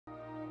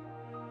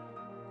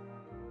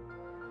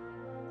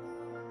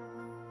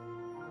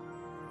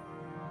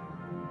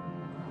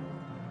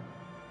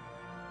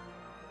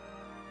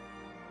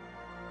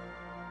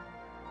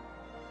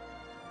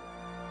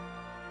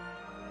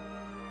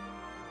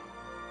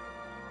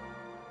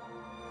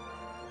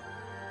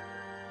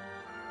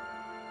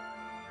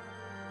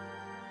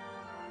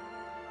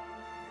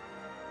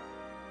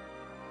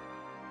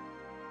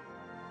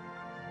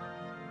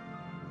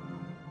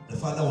the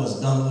father was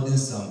downloading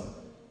some,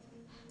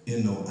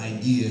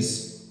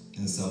 ideas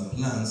and some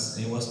plans,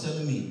 and he was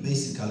telling me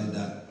basically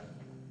that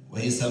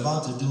when he's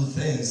about to do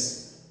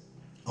things,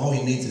 all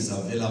he needs is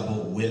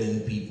available,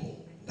 willing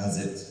people. That's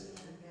it.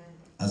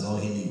 That's all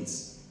he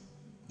needs.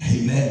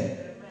 Amen.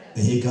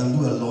 And he can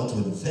do a lot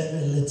with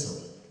very little.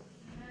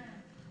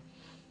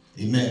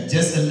 Amen.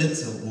 Just a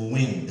little will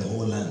win the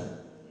whole land.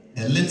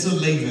 A little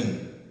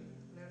leaven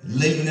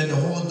at the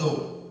whole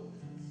dough.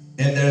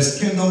 And there's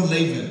kingdom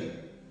leaven.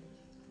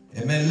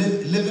 Amen.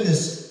 Leaven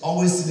is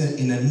always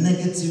in a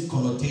negative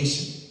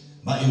connotation.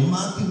 But in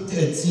Matthew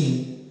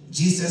 13,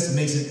 Jesus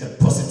makes it a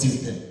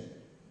positive thing.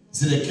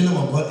 See, the kingdom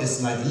of God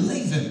is like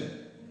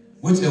leaven,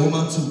 which a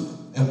woman took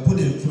and put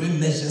in 3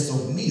 measures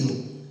of meal,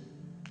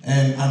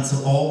 and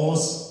until all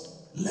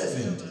was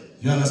leavened.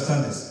 You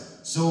understand this?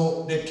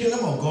 So the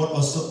kingdom of God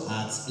also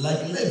acts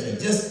like leaven,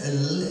 just a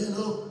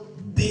little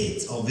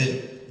bit of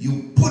it.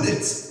 You put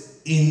it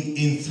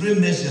in 3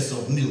 measures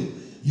of meal.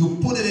 You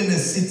put it in a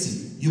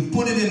city. You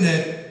put it in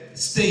a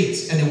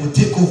state, and it will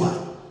take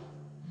over.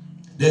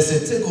 There's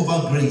a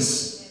takeover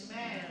grace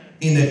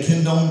in the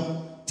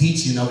kingdom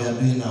teaching that we are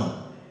doing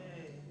now.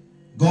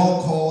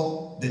 God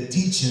called the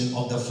teaching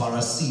of the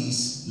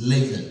Pharisees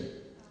leaven.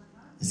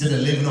 He said the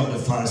leaven of the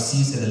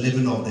Pharisees and the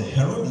leaven of the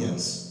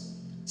Herodians.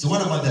 So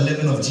what about the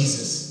leaven of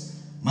Jesus?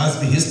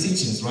 Must be his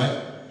teachings,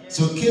 right?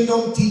 So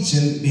kingdom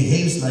teaching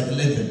behaves like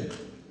leaven.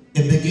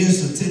 It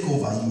begins to take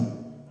over you.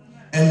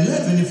 And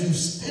leaven, if you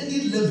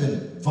study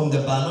leaven from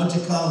the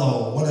biological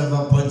or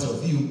whatever point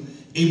of view,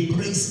 it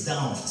breaks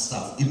down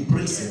stuff. It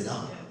breaks it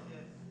down.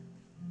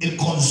 It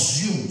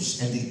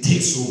consumes and it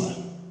takes over.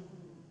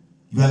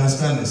 You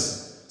understand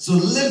this? So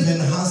leaven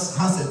has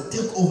a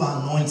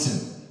takeover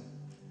anointing.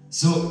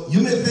 So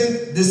you may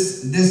think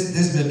this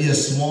may be a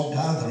small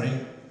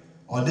gathering,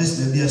 or this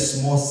may be a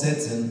small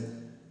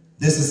setting.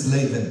 This is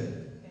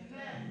leaven.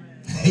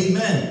 Amen.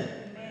 Amen.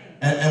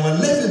 And when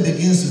leaven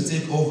begins to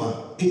take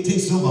over, it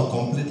takes over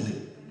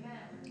completely.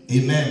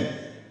 Amen.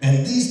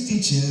 And these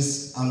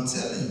teachings, I'm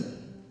telling you,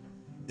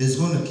 is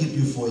going to keep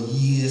you for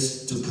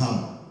years to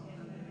come.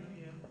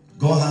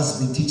 God has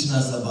been teaching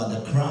us about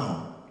the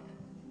crown.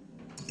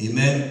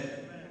 Amen.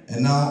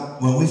 And now,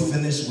 when we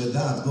finish with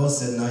that, God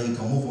said, now you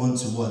can move on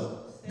to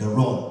what? The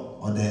rod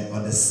or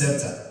the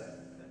scepter.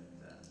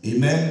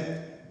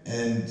 Amen.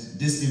 And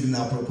this evening,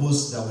 I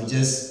propose that we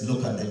just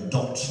look at the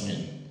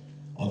doctrine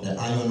of the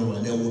iron rod,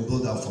 and then we'll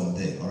build up from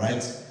there. All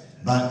right.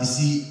 But you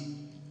see,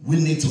 we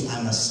need to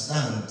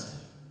understand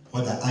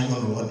what the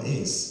iron rod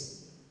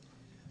is.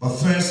 But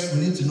first,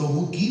 we need to know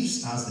who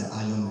gives us the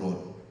iron rod.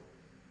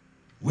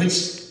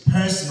 Which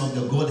person of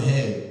the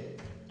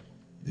Godhead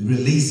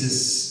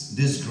releases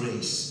this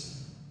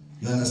grace?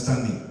 You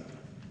understand me?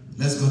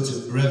 Let's go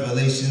to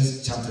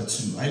Revelation chapter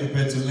 2. Are you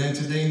prepared to learn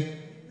today?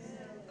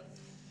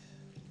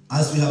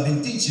 As we have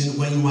been teaching,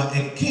 when you are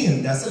a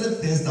king, there are certain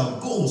things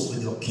that goes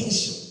with your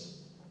kingship.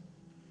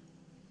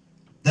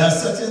 There are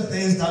certain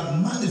things that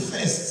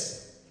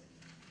manifest.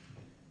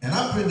 And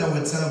I pray that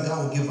with time,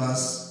 God will give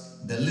us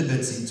the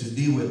liberty to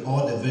deal with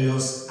all the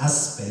various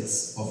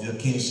aspects of your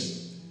kingship.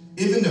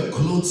 Even the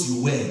clothes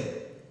you wear,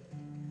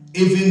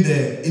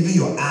 even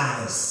your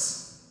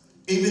eyes,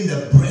 even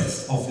the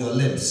breath of your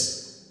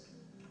lips.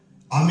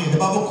 I mean, the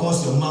Bible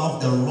calls your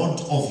mouth the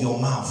rod of your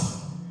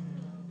mouth.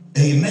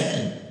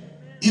 Amen.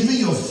 Even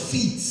your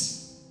feet.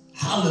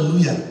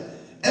 Hallelujah.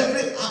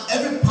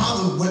 Every part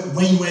of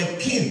when you are a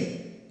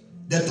king,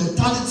 the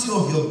totality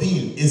of your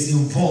being is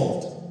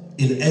involved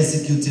in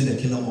executing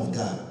the kingdom of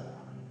God.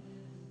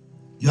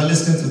 You are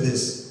listening to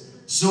this.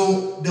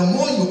 So the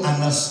more you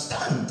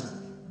understand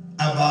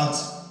about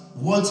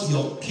what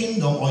your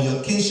kingdom or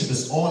your kingship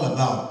is all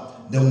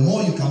about, the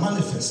more you can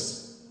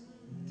manifest.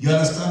 You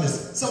understand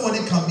this?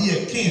 Somebody can be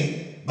a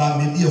king, but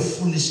maybe a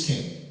foolish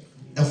king.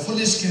 A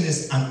foolish king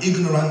is an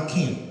ignorant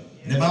king.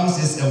 And the Bible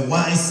says a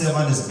wise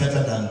servant is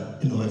better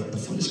than a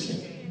foolish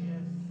king.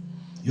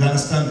 You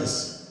understand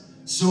this?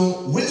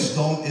 So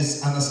wisdom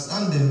is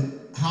understanding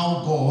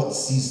how God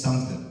sees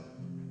something.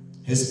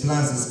 His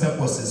plans, his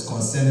purposes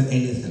concerning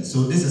anything.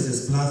 So this is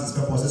his plans,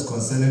 his purposes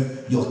concerning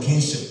your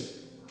kingship.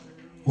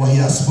 What he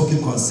has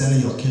spoken concerning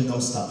your kingdom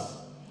stuff.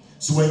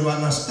 So when you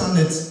understand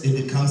it,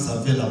 it becomes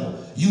available.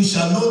 You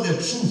shall know the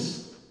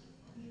truth,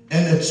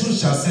 and the truth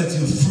shall set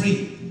you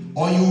free.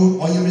 Or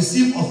you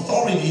receive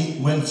authority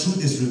when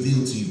truth is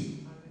revealed to you.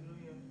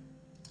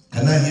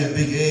 Can I hear a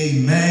big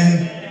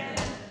amen?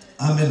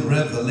 I'm in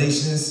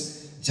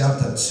Revelations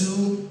chapter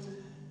 2,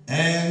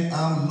 and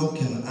I'm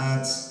looking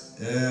at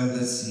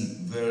let's see,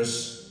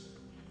 verse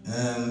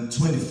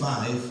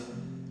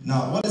 25.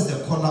 Now, what is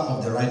the color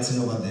of the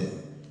writing over there?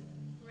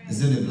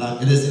 Is it in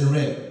black? It is in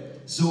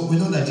red. So we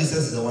know that Jesus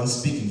is the one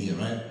speaking here,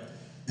 right?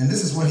 And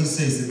this is what he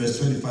says in verse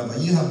 25. But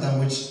ye have that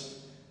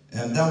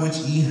which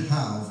ye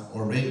have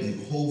already,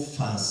 hold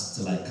fast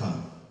till I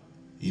come.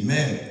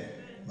 Amen.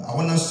 But I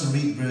want us to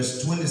read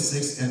verse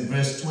 26 and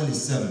verse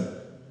 27.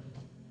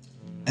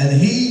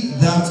 And he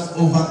that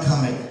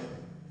overcometh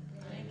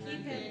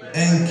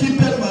and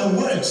keepeth my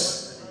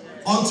words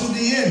unto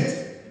the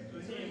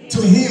end,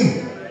 to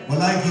him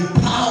Will I give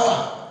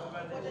power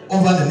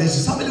over the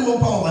nations? Somebody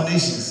want power over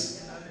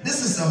nations?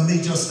 This is some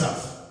major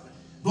stuff.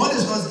 God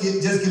is not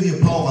just giving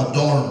you power over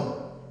Durham.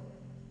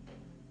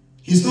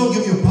 He's not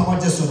giving you power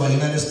just over the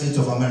United States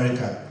of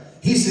America.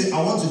 He said,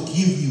 I want to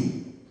give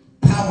you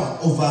power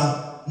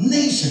over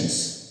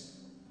nations.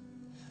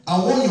 I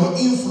want your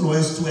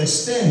influence to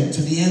extend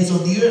to the ends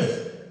of the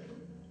earth.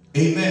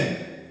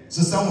 Amen.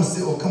 So some will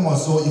say, oh, come on,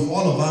 so if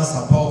all of us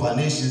are power over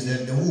nations,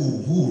 then who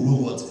will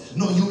rule what?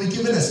 No, you'll be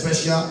given a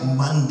special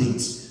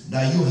mandate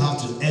that you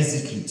have to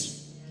execute.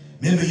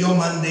 Maybe your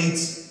mandate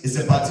is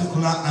a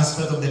particular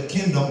aspect of the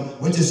kingdom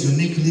which is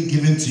uniquely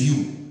given to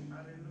you.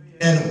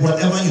 And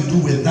whatever you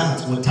do with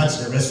that will touch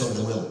the rest of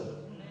the world.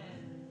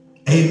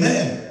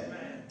 Amen.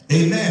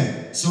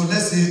 Amen. So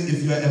let's say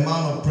if you're a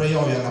man of prayer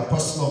or you're an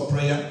apostle of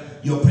prayer,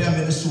 your prayer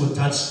ministry will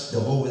touch the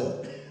whole world.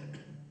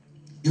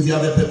 If you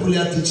have a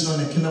peculiar teaching on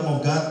the kingdom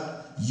of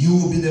God, you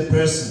will be the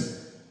person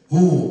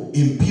who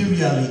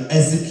imperially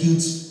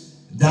executes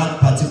that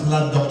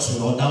particular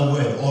doctrine or that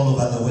word all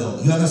over the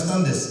world. You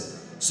understand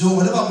this? So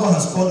whatever God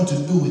has called you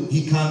to do,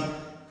 he can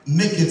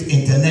make it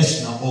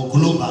international or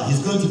global.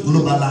 He's going to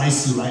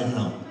globalize you right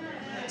now.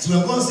 So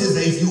when God says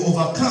that if you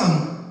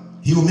overcome,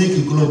 he will make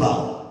you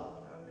global.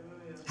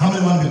 How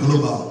many want to be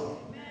global?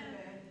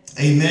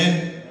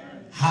 Amen.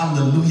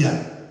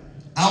 Hallelujah.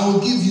 I will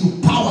give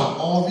you power,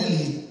 or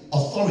really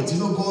authority.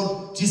 You know,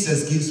 God,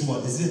 Jesus gives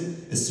what? Is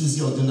it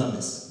exousia or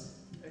dunamis?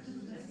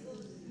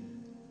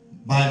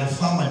 By the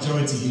far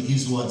majority, he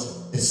gives what?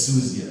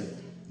 Exousia.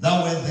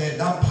 That word there,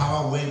 that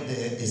power word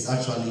there is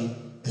actually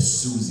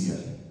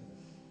exousia.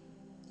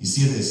 You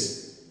see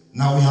this?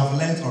 Now we have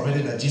learned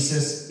already that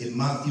Jesus in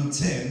Matthew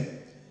 10,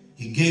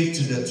 he gave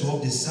to the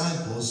 12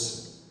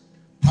 disciples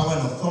power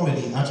and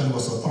authority, actually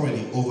was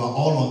authority over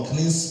all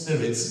unclean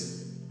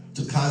spirits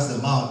to cast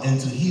them out and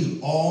to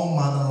heal all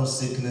manner of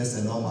sickness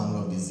and all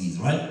manner of disease,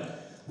 right?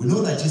 We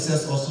know that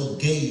Jesus also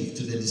gave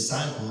to the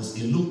disciples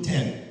in Luke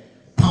 10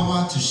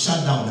 power to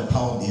shut down the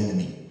power of the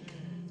enemy,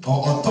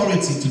 or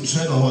authority to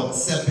tread on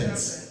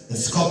serpents and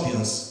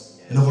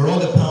scorpions and over all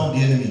the power of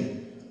the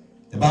enemy.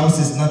 The Bible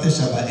says nothing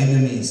shall by any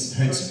means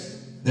hurt you.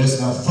 There's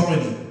an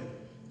authority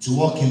to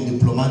walk in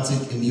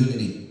diplomatic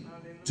immunity,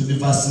 to be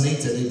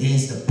vaccinated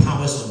against the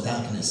powers of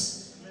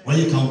darkness, where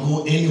you can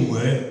go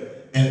anywhere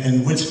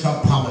and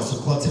witchcraft powers,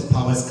 occultic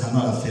powers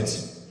cannot affect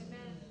you.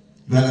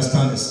 You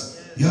understand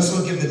this? He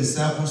also gave the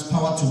disciples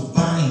power to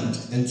bind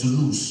and to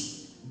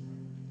loose.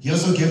 He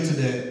also gave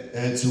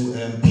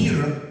to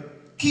Peter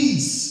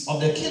keys of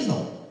the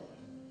kingdom.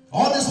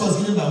 All this was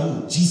given by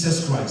who?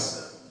 Jesus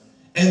Christ.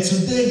 And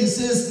today he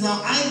says,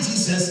 now I,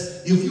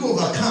 Jesus, if you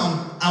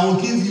overcome, I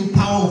will give you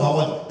power over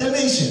what? The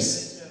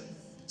nations.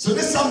 So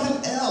there's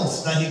something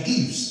else that he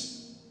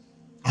gives.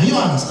 Are you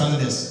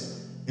understanding this?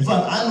 In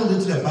fact, I looked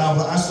into the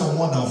Bible, I saw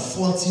more than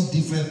 40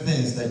 different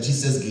things that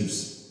Jesus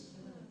gives.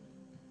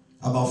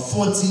 About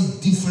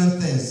 40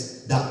 different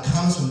things that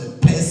comes from the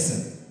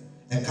person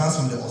and comes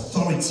from the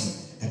authority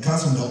and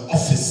comes from the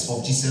office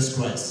of Jesus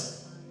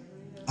Christ.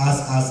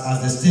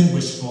 As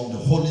distinguished from the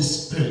Holy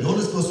Spirit. The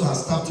Holy Spirit also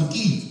has stuff to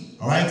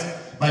give. Alright?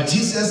 But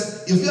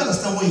Jesus, if you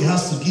understand what he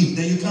has to give,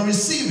 then you can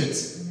receive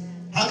it.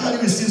 How can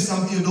you receive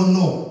something you don't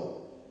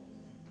know?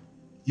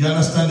 You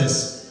understand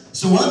this?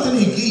 So one thing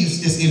he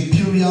gives is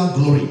imperial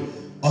glory,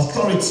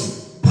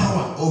 authority,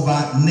 power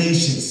over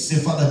nations. Say,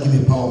 Father, give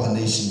me power over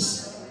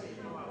nations.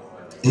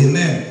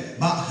 Amen.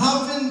 But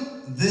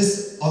having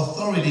this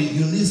authority,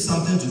 you need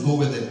something to go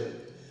with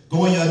it. But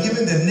when you are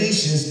given the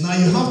nations, now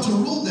you have to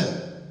rule them.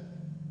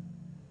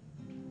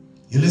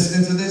 You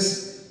listening to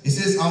this? He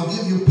says, I'll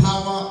give you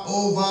power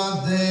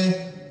over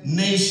the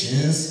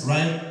nations,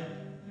 right?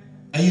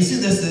 And you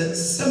see there's a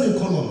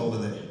semicolon over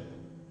there,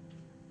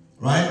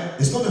 right?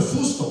 It's not a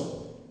full stop.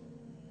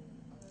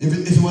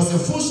 If it was a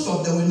full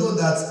stop, then we know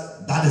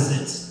that that is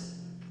it.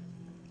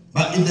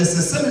 But if there's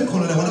a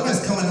semicolon, then whatever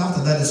is coming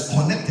after that is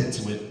connected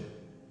to it.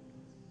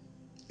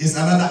 It's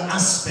another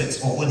aspect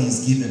of what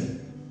he's given.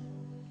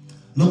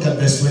 Look at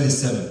verse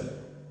 27.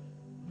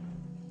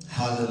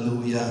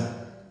 Hallelujah.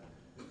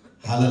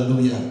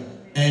 Hallelujah.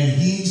 And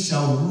he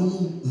shall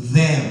rule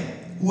them.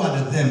 Who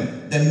are the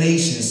them? The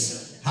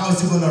nations. How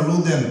is he going to rule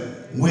them?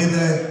 With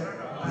a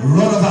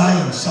rod of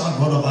iron. Shout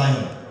rod of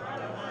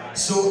iron.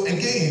 So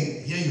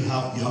again, here you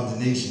have the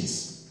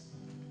nations.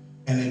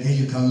 And again,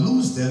 you can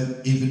lose them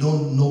if you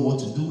don't know what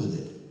to do with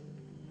it.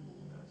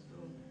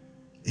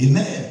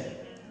 Amen.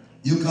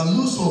 You can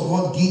lose what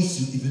God gives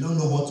you if you don't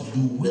know what to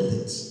do with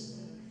it.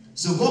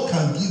 So God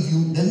can give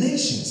you the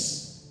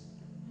nations.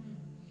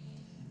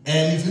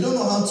 And if you don't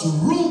know how to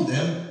rule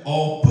them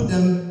or put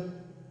them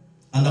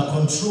under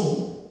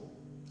control,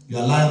 you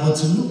are liable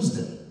to lose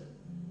them.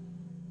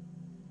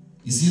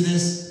 You see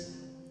this?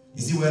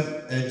 You see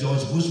when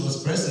George Bush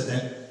was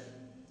president,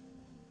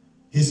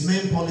 his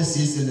main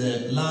policies in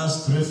the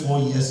last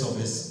 3-4 years of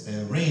his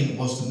reign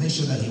was to make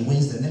sure that he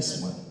wins the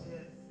next one.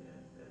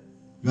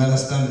 You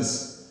understand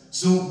this?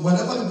 So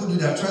whatever people do,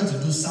 they are trying to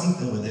do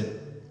something with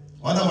it.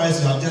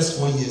 Otherwise, you have just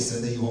 4 years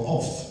and then you are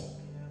off.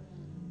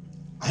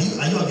 Are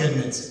you getting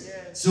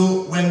it?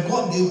 So when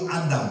God gave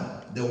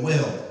Adam the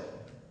world,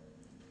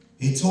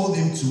 he told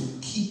him to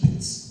keep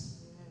it,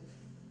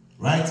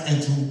 right?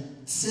 And to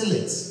till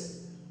it.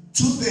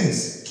 Two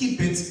things,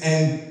 keep it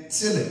and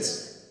till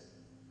it.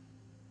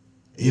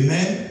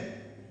 Amen?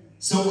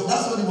 So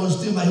that's what he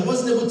was doing, but he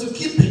wasn't able to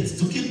keep it.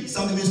 To keep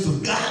something means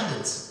to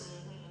guard it.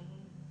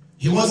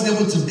 He wasn't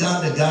able to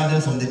guard the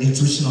garden from the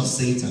intrusion of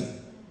Satan.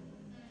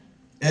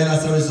 And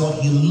as a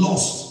result, he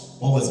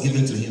lost what was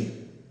given to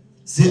him.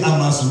 Say, I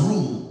must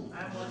rule.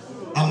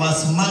 I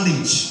must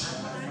manage.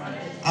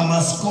 I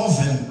must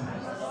govern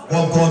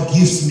what God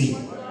gives me.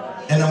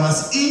 And I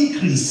must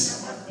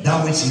increase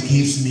that which he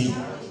gives me.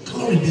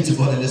 Glory be to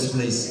God in this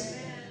place.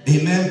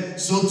 Amen.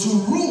 So to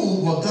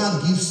rule what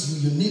God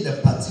gives you, you need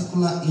a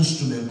particular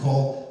instrument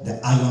called the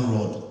iron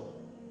rod.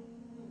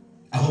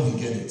 I hope you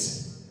get it.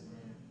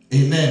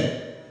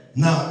 Amen.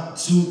 Now,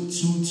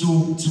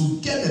 to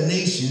get the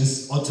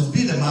nations or to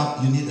beat them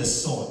up, you need a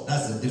sword.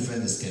 That's a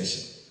different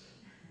discussion.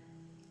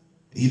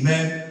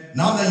 Amen.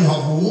 Now that you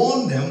have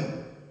won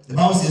them, the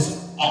Bible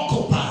says,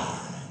 occupy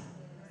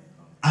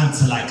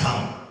until I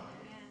come.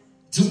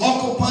 To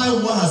occupy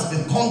what has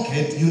been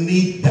conquered, you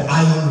need the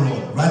iron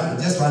rod. Right?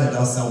 Just write it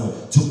down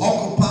somewhere. To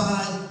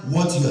occupy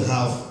what you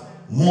have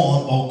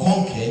won or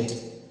conquered,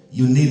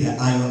 you need the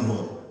iron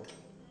rod.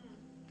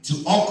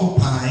 To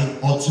occupy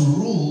or to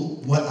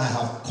rule what I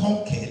have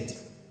conquered,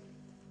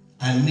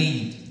 I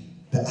need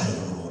the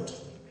iron rod.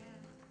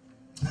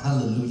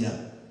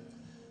 Hallelujah.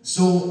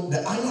 So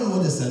the iron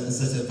rod is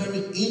a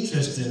very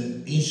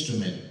interesting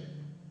instrument.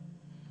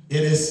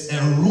 It is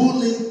a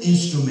ruling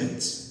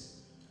instrument,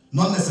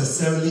 not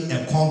necessarily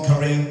a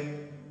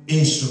conquering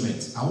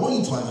instrument. I want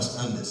you to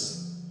understand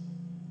this.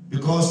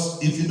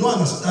 Because if you don't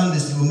understand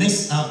this, you will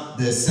mix up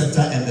the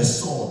scepter and the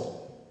sword.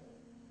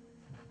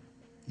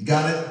 You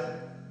got it?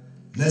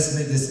 Let's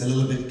make this a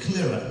little bit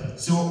clearer.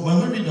 So when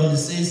we read on, it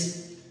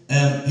says,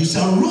 he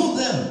shall rule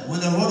them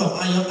with a rod of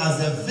iron, as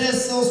the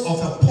vessels of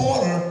a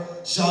potter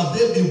shall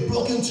they be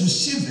broken to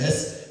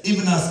shivers,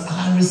 even as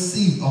I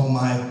received of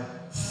my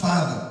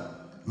Father.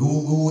 We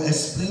will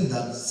explain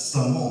that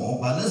some more,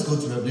 but let's go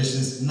to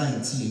Revelation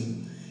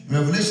 19. In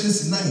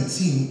Revelation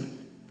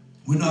 19,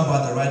 we know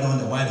about the rider on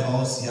the white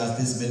horse. He has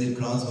these many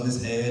crowns on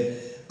his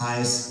head,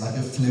 eyes like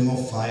a flame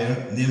of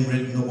fire, name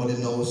written, nobody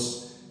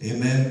knows.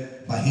 Amen.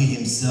 But he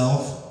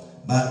himself.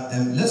 But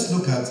let's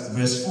look at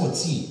verse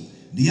 14.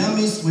 The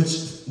armies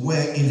which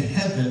were in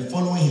heaven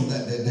following him,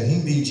 the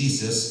him being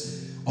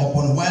Jesus,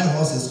 upon white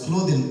horses,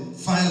 clothed in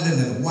fine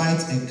linen,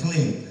 white and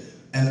clean,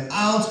 and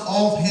out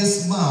of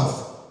his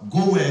mouth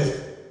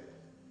goeth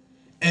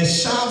a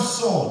sharp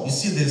sword. You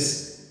see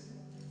this?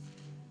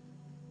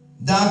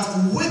 That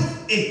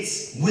with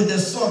it, with the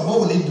sword, what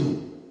will he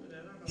do?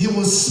 He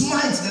will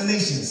smite the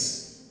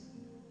nations.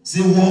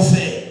 Say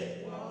warfare.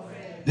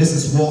 This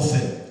is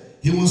warfare.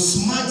 He will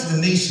smite the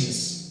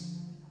nations.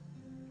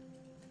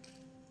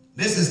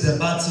 This is the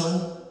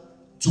battle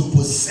to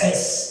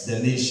possess the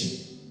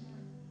nation.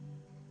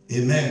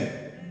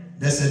 Amen.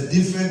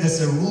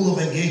 There's a rule of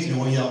engagement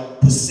when you're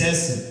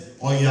possessing,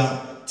 or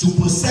to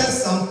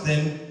possess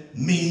something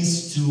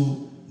means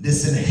to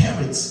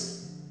disinherit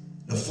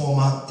the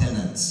former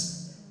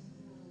tenants,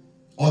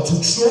 or to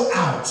throw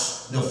out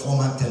the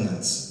former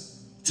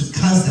tenants, to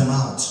cast them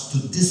out,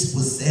 to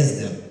dispossess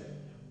them.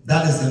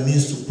 That is the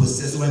means to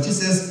possess. So when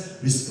Jesus,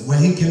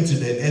 when he came to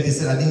the earth, he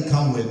said, I didn't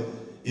come with,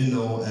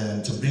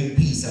 to bring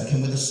peace. I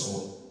came with a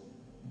sword.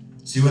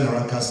 So he went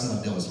around casting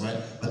out devils, right?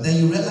 But then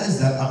you realize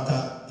that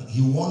after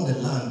he won the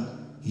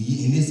land,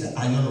 he needs an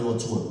iron rod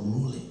to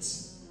rule it.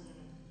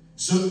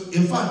 So,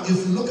 in fact, if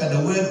you look at the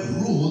word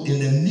rule in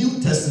the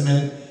New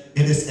Testament,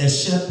 it is a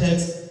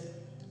shepherd's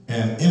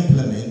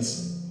implement.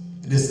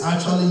 It is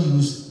actually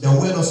used, the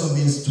word also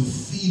means to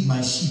feed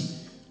my sheep.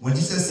 When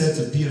Jesus said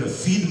to Peter,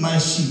 feed my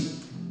sheep,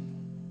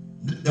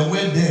 the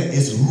word there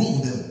is rule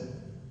them.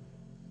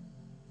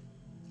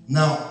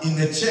 Now, in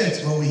the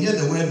church, when we hear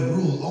the word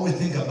rule, all we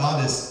think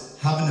about is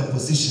having a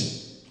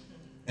position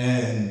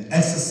and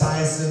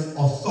exercising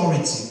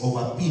authority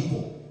over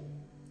people.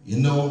 You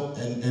know,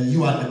 and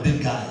you are the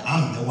big guy.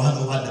 I'm the one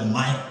over the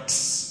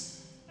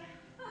mics.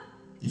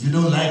 If you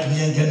don't like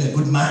me, I'm getting a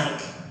good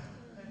mic.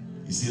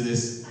 You see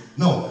this?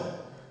 No.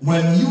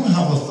 When you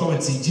have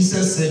authority,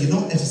 Jesus said you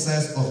don't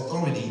exercise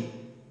authority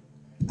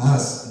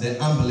as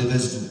the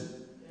unbelievers do.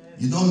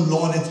 You don't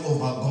lord it over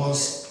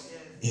God's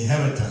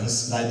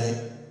inheritance like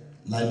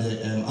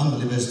the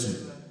unbelievers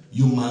do.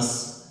 You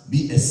must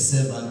be a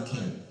servant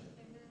king.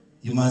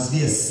 You must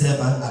be a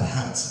servant at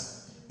heart.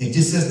 And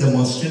Jesus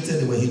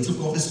demonstrated when he took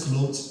off his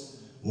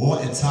clothes,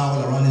 wore a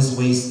towel around his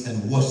waist,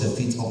 and washed the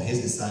feet of his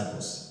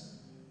disciples.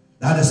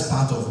 That is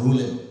part of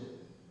ruling.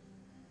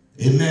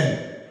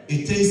 Amen.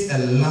 It takes a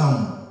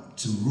lamb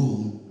to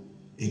rule.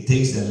 It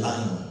takes a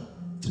lion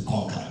to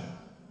conquer.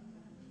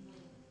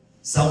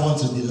 Someone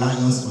to be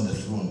lions on the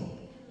throne.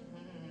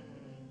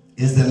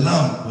 It's the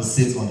lamb who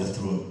sits on the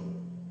throne.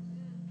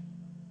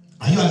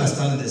 Are you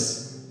understanding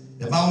this?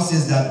 The Bible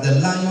says that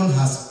the lion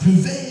has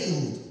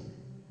prevailed.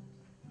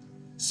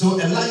 So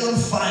a lion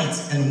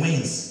fights and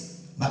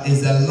wins but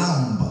it's a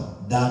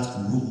lamb that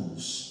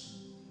rules.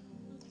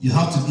 You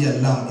have to be a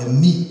lamb, a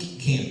meek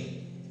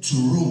king to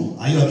rule.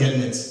 Are you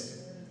getting it?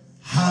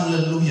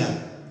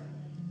 Hallelujah.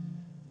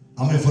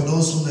 I mean, for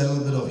those who know a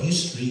little bit of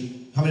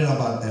history, how many know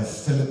about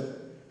Philip?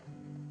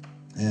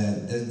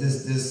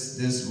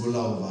 This ruler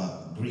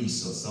of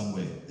Greece or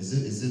somewhere. Is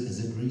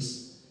it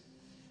Greece?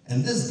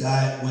 And this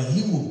guy, when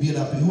he would build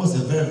up, he was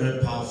a very,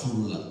 very powerful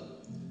ruler.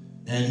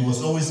 And he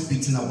was always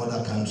beating up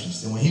other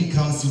countries. And when he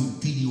comes to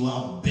beat you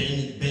up,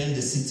 burn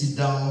the city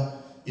down,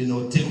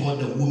 take all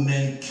the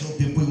women, kill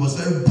people. He was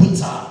very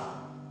brutal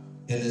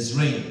in his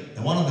reign.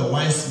 And one of the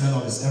wise men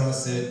of his era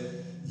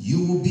said,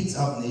 you will beat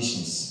up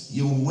nations.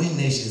 You will win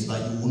nations,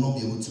 but you will not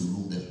be able to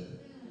rule them.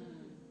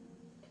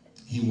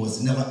 He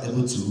was never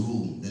able to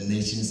rule the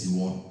nations he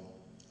won.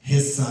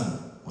 His son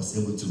was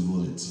able to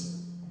rule it.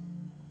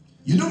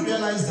 You don't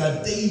realize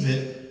that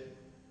David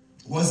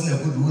wasn't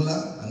a good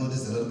ruler. I know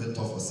this is a little bit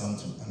tough for some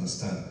to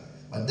understand.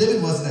 But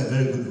David wasn't a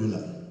very good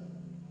ruler.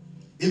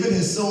 Even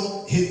his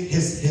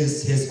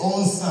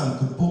own son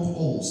could poke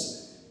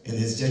holes in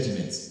his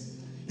judgments.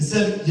 He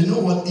said, you know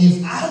what?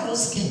 If I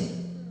was king,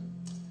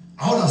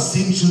 I would have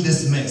seen through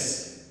this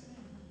mess.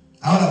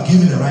 I would have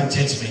given the right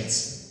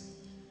judgment.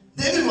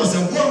 David was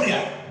a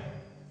warrior.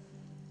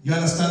 You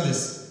understand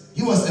this?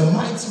 He was a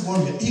mighty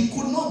warrior. He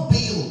could not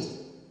build.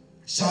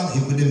 Shout, he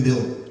couldn't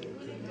build.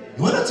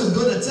 He wanted to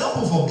build a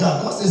temple for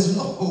God. God says,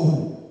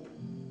 no.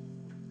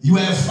 You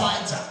are a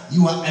fighter.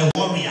 You are a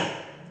warrior.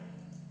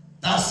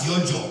 That's your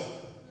job.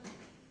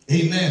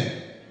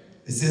 Amen.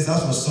 It says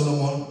that's for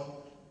Solomon.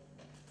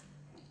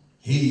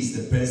 He is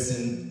the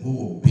person who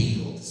will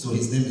build. So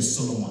his name is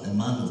Solomon, a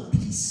man of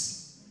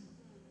peace.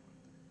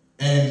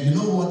 And you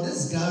know what?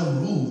 This guy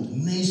ruled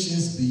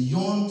nations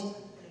beyond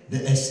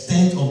the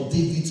extent of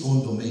David's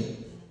own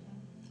domain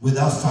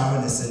without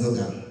firing a single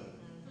gun.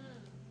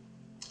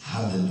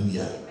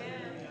 Hallelujah.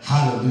 Amen.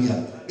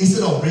 Hallelujah.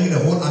 Instead of bringing the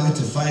whole army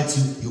to fight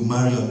you, you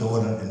marry your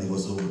daughter and it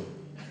was over.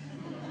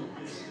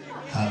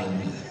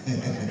 Hallelujah.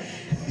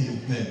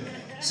 Amen.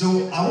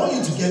 So I want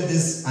you to get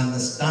this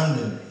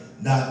understanding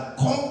that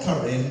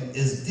conquering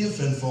is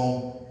different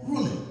from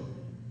ruling.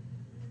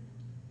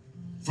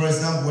 For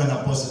example, when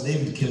Apostle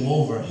David came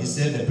over, he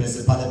said the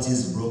principality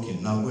is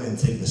broken. Now go and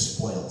take the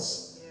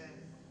spoils.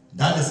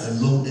 That is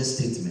a loaded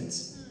statement.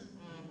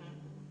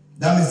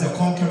 That means the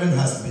conquering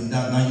has been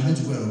done. Now you need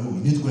to go and rule.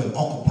 You need to go and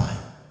occupy.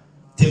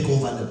 Take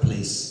over the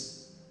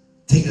place.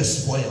 Take the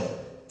spoil.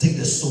 Take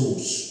the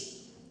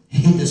souls.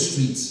 Hit the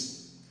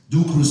streets.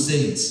 Do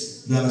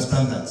crusades. You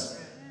understand that?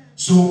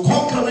 So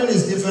conquering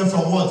is different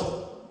from what?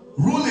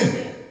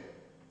 Ruling.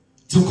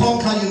 To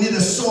conquer, you need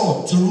a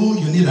sword. To rule,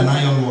 you need an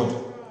iron rod.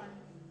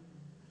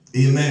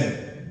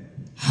 Amen.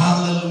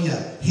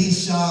 Hallelujah. He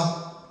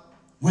shall,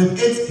 with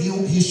it,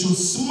 he should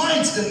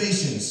smite the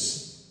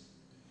nations.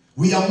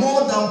 We are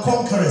more than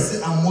conquerors.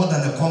 Say, I'm more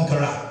than a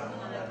conqueror.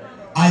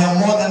 I am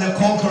more than a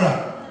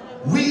conqueror.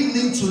 We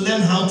need to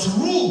learn how to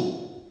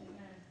rule.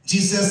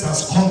 Jesus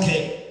has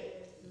conquered.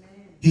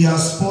 He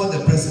has spoiled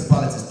the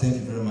principalities. Thank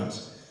you very much.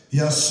 He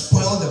has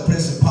spoiled the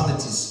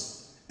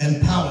principalities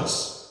and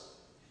powers.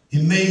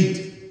 He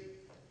made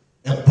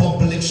a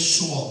public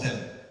show of them.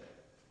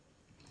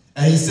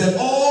 And he said,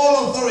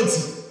 all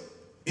authority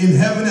in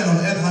heaven and on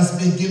earth has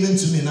been given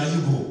to me. Now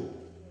you go.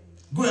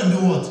 Go and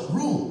do what?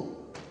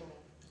 Rule.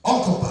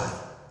 Occupy.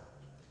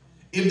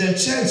 If the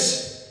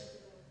church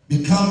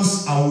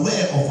becomes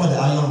aware of what the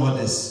iron rod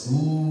is,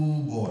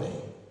 oh boy,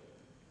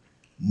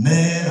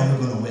 man, are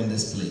we going to win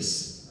this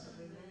place?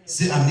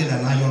 Say, I need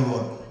an iron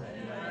rod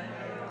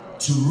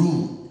to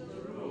rule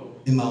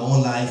in my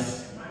own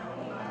life,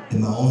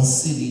 in my own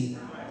city,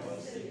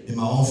 in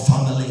my own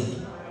family.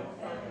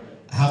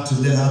 I have to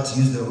learn how to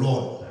use the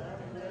rod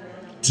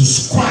to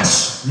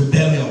squash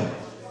rebellion,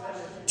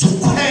 to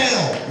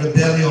quell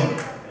rebellion,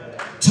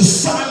 to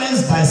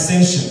silence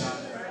dissension.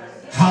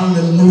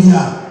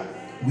 Hallelujah.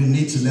 We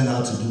need to learn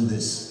how to do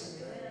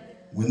this.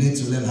 We need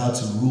to learn how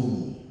to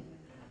rule,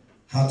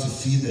 how to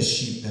feed the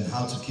sheep, and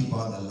how to keep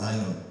out the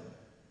lion.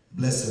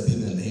 Blessed be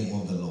the name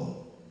of the Lord.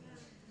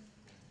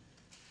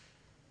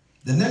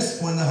 The next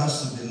point that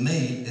has to be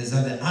made is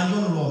that the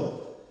iron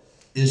rod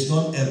is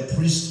not a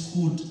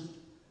priesthood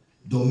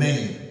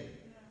domain.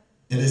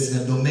 It is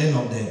the domain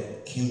of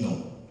the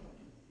kingdom.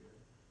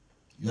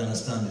 You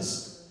understand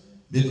this?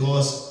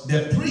 Because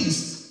the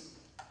priest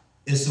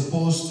is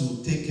supposed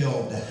to take care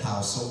of the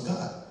house of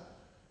God.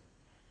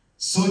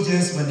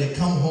 Soldiers, when they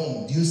come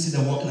home, do you see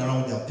them walking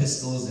around with their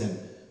pistols and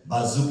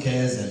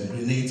bazookas and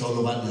grenades all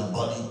over their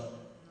body?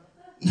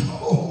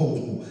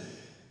 No.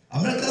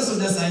 American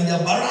soldiers are in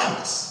their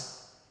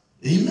barracks.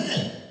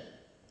 Amen.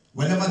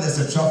 Whenever there's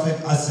a traffic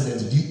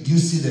accident, do you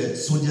see the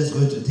soldiers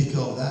going to take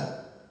care of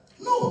that?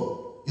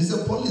 No. It's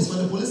the police.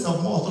 But the police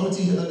have more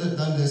authority here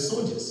than the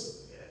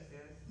soldiers.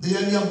 They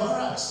are in their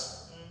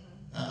barracks.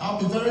 I'll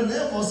be very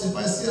nervous if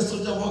I see a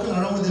soldier walking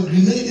around with a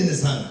grenade in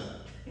his hand.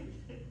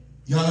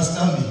 You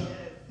understand me?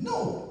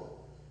 No.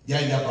 They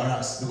are in their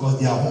barracks because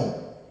they are home.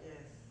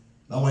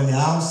 But when they're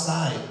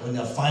outside, when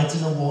they're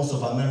fighting the wars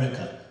of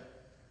America,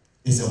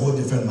 It's a whole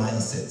different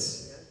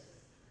mindset.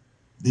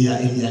 They are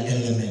in their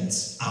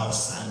elements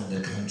outside of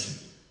the country.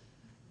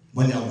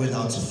 When they are going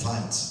out to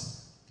fight.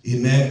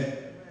 Amen.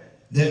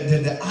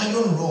 The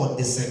iron rod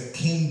is a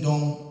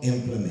kingdom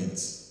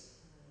implement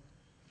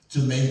to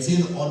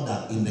maintain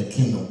order in the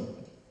kingdom,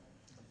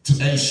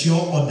 to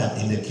ensure order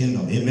in the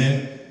kingdom.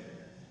 Amen.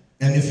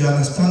 And if you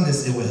understand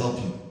this, it will help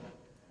you.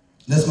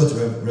 Let's go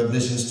to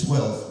Revelations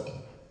 12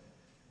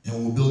 and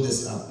we'll build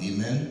this up.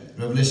 Amen.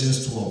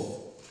 Revelations 12.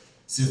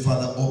 Say,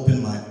 Father,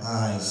 open my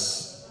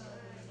eyes.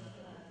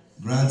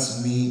 Grant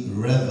me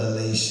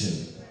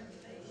revelation.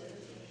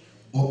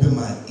 Open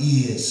my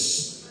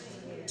ears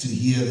to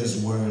hear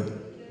this word.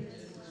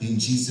 In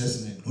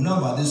Jesus' name. You know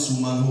about this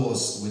woman who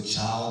was with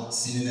child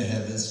sitting in the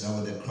heavens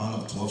with a crown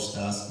of 12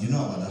 stars? You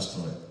know about that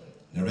story.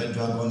 The red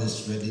dragon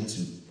is ready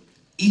to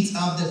eat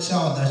up the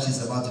child that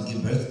she's about to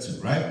give birth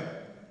to, right?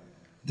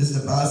 This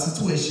is a bad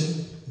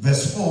situation.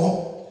 Verse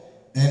 4,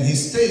 and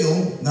his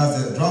tail,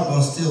 that's the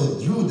dragon's tail,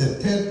 drew the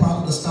third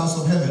part of the stars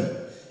of heaven,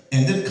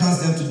 and did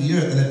cast them to the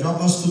earth. And the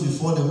dragon stood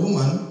before the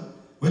woman,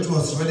 which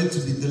was ready to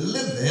be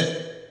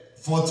delivered,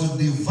 for to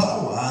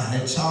devour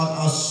her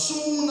child as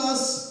soon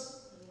as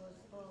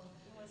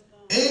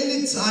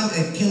anytime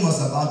a king was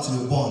about to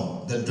be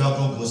born, the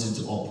dragon goes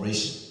into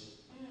operation.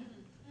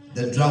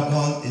 The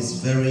dragon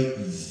is very,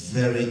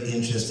 very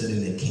interested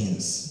in the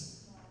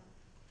kings.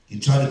 He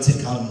tried to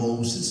take out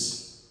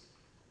Moses.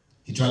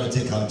 He tried to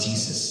take out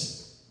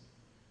Jesus.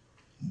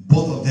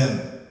 Both of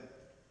them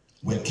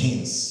were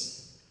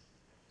kings.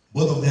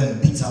 Both of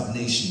them beat up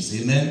nations.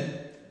 Amen.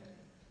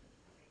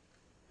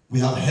 We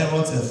have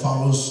Herods and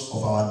Pharaohs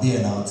of our day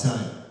and our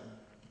time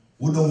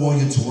who don't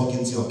want you to walk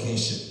into your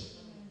kingship.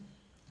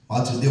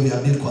 But today we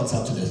are being caught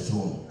up to the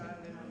throne.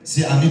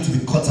 Say, I need to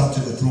be caught up to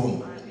the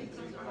throne.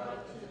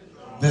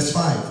 Verse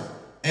 5.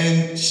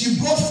 And she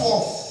brought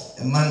forth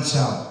a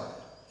man-child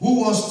who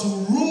was to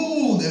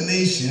rule the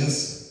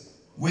nations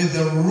with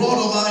a rod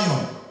of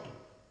iron.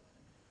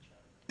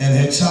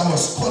 And her child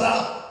was caught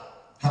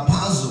up,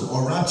 hapazo,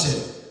 or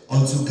raptured,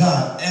 unto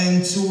God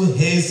and to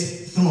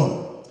his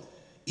throne.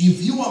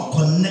 If you are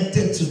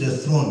connected to the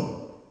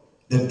throne,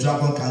 the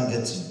dragon can't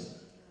get you.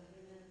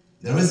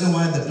 The reason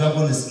why the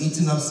dragon is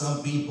eating up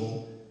some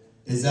people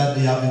is that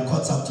they have been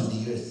caught up to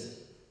the earth.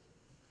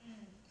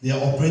 They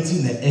are operating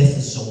in the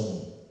earth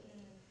zone.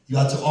 You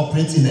have to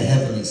operate in the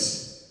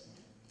heavens.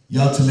 You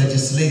have to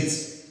legislate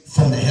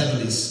from the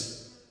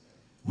heavens.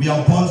 We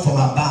are born from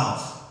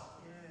above.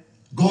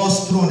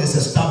 God's throne is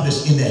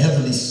established in the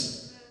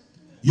heavens.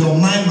 Your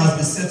mind must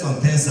be set on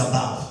things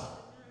above.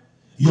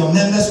 Your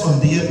members on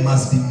the earth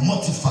must be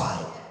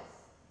mortified.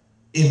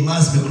 It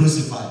must be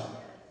crucified.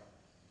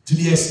 To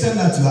the extent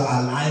that you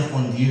are alive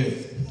on the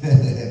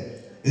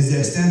earth is the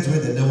extent where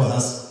the devil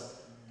has,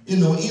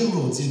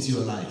 inroads into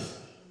your life.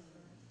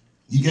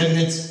 You get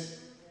it?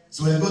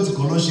 So when you go to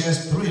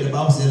Colossians 3, the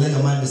Bible says, let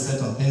your mind be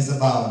set on things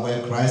above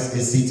where Christ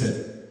is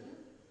seated.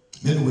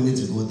 Maybe we need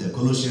to go there.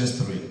 Colossians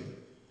 3.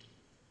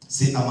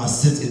 Say, I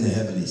must sit in the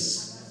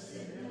heavens.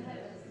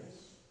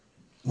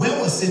 Where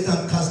was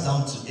Satan cast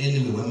down to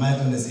anyway when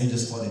Michael and his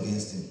angels fought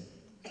against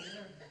him?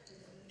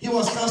 He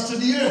was cast to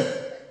the earth.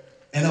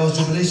 And there was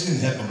jubilation in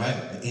heaven,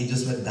 right? The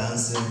angels were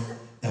dancing.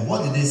 And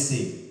what did they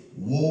say?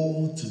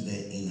 Woe to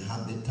the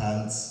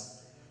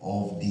inhabitants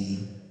of the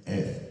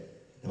earth.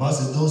 The Bible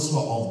says those who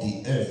are of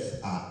the earth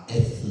are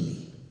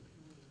earthly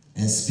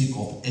and speak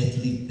of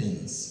earthly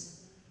things.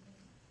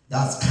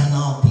 That's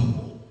carnal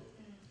people.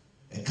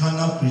 A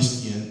carnal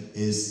Christian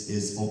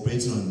is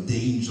operating on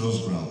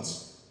dangerous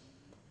grounds,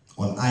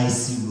 on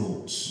icy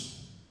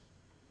roads.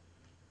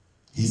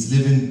 He's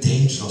living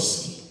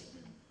dangerously.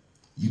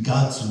 You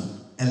got to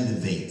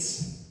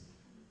elevate.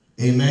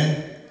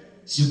 Amen.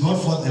 She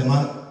brought forth the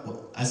man.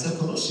 I said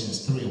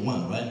Colossians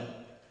 3:1, right?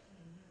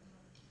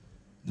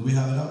 Do we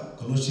have it up?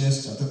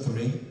 Colossians chapter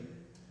 3.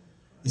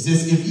 It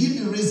says, if ye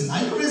be risen.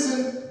 Are you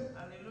risen?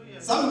 Hallelujah.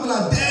 Some people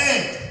are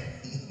dead.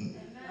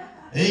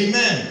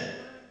 Amen.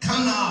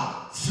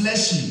 Carnal,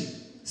 fleshly,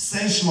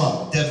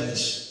 sensual,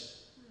 devilish.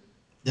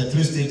 The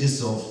three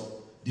stages of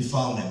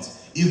defilement.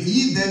 If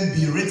ye then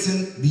be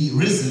risen,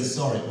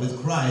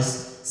 with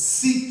Christ,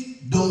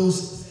 seek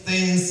those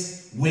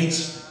things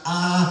which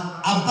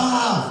are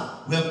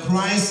above, where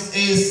Christ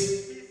is.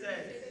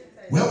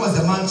 Where was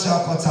the man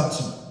child caught up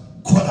to?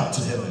 Caught up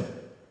to heaven.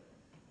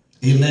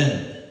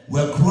 Amen.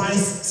 Where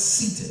Christ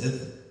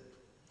seated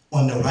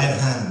on the right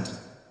hand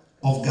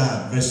of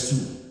God. Verse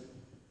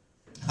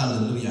 2.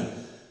 Hallelujah.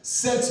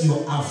 Set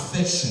your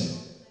affection.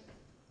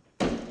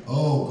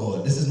 Oh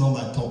God, this is not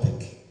my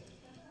topic.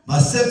 But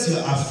set your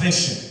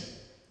affection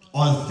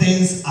on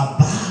things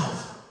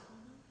above,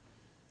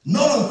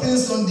 not on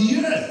things on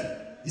the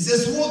earth. He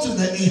says, woe to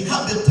the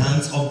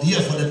inhabitants of the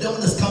earth, for the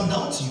devil has come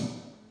down to you.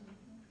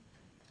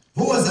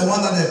 Who was the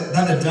one that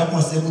the dragon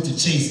was able to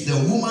chase? The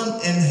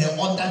woman and her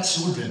other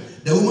children.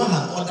 The woman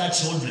had other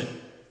children.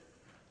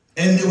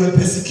 And they were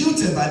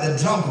persecuted by the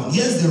dragon.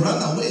 Yes, they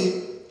ran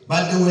away,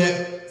 but they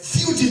were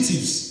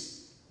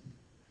fugitives.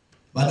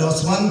 But there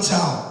was one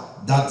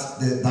child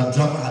that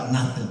dragon had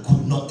nothing,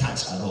 could not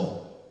touch at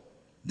all.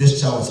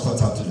 This child was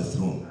caught up to the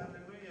throne.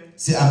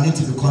 Say, I need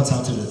to be caught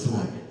up to the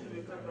throne.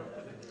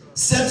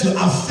 Set your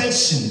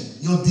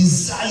affection, your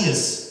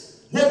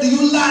desires. What do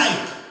you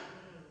like?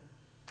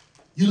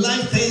 You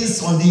like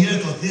things on the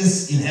earth or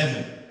things in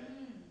heaven?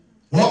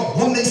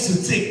 What makes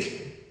you tick?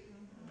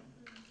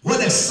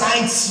 What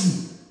excites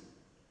you?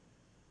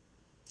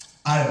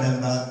 I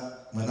remember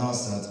when I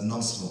was at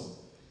Knoxville,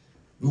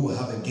 we would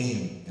have a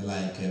game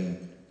like,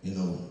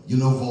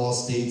 Vol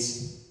State,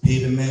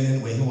 Peyton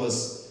Manning, when he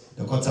was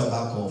the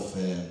quarterback of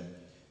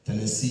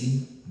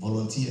Tennessee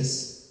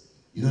Volunteers.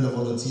 You know the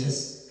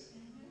Volunteers?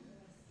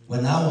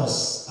 When I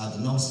was at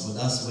Knoxville,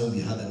 that's when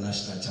we had the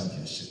national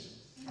championship.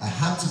 I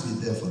had to be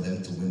there for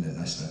them to win the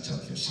national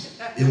championship.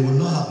 It would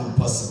not have been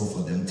possible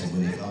for them to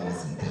win if I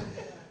wasn't there.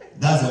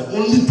 That's the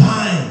only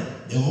time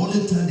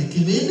they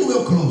came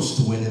anywhere close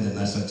to winning the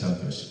national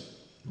championship.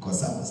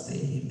 Because I was there,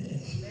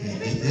 amen.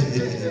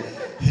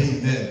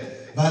 Amen.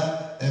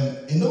 But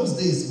in those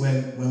days,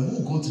 when we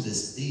would go to the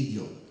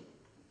stadium,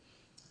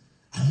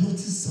 I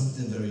noticed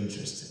something very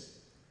interesting.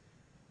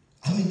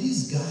 I mean,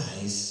 these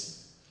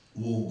guys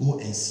will go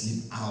and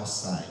sleep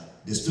outside.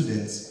 The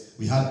students,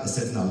 we had a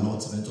certain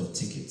allotment of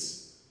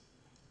tickets.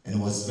 And it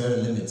was very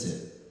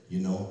limited, you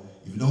know.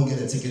 If you don't get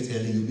a ticket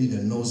early, you'll be in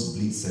the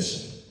nosebleed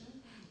session.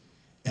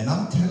 And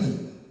I'm telling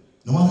you,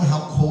 no matter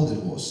how cold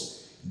it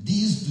was,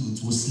 these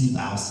dudes will sleep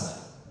outside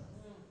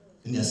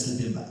in their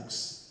sleeping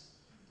bags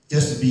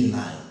just to be in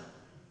line.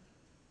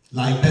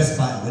 Like Best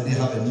Buy, when they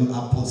have a new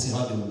Apple, see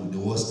how they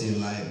will stay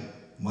in line,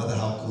 no matter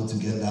how cold to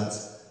get that,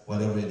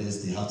 whatever it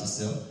is they have to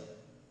sell.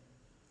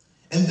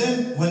 And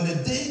then when the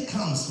day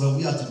comes when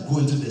we have to go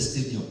into the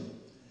stadium,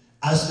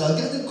 as we are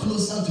getting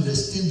closer to the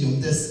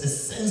stadium, there's a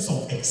sense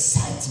of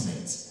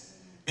excitement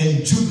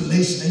and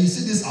jubilation. And you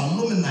see this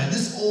alumni,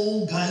 these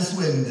old guys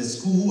who are in the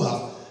school who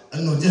are,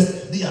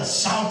 they are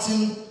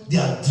shouting, they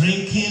are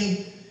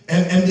drinking,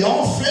 and they're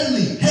all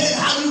friendly. Hey,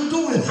 how you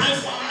doing? High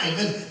five.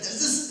 And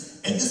there's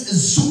this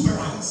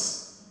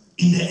exuberance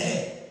in the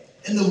air.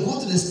 And they'll go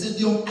to the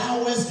stadium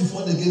hours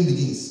before the game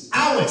begins.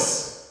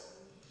 Hours.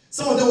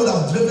 Some of them would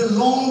have driven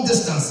long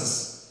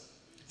distances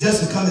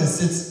just to come and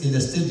sit in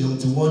the stadium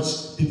to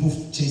watch people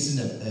chasing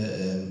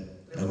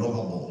a rubber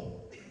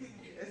ball,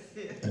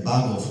 a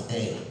bag of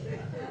air,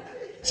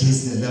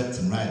 chasing it left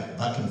and right,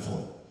 back and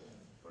forth.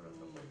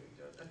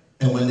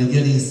 And when they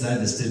get inside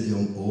the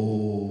stadium,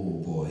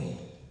 oh boy.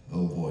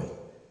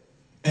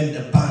 And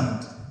the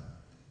band,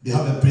 they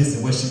have a praise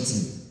and worship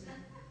team.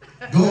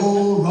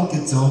 Go rock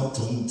it up,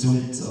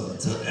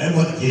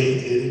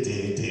 everybody.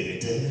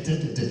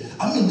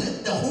 I mean,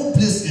 the whole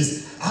place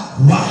is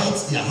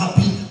white, they are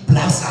happy,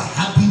 blacks are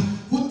happy.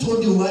 Who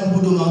told you white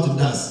people don't know how to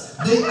dance?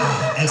 They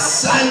are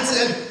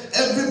excited.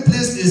 Every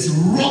place is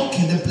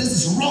rocking. The place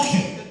is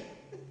rocking.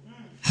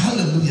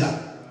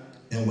 Hallelujah.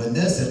 And when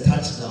there's a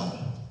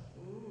touchdown,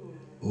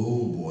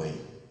 oh boy.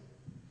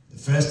 The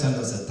first time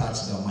there was a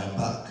touchdown, my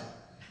back.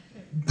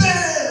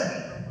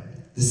 Bam!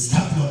 They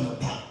slap you on the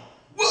back.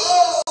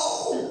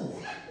 Whoa!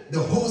 The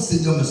whole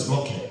stadium is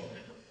rocking.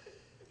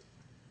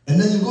 And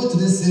then you go to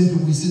these same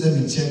people, you see them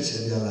in church,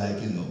 and they're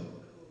like,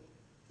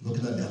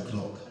 looking at their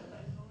clock.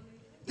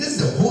 This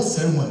is the whole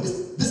ceremony.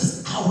 This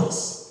is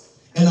hours.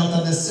 And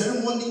after the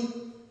ceremony,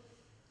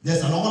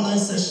 there's an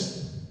organized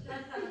session.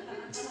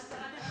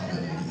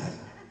 Hallelujah.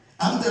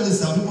 I'm telling you,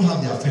 some people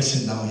have their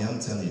affection down here, I'm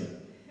telling you.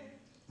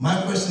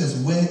 My question is,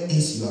 where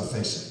is your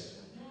affection?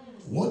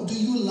 What do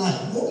you like?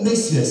 What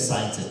makes you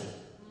excited?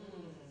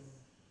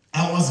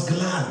 I was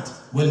glad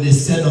when they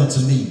said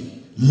unto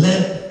me,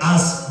 let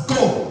us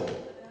go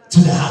to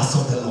the house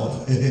of the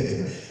Lord.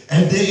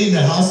 A day in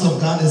the house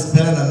of God is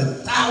better than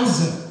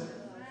 1,000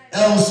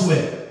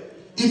 elsewhere.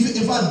 If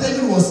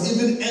David was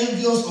even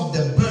envious of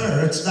the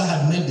birds that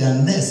had made their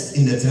nest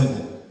in the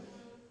temple.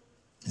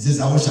 He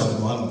says, I wish I would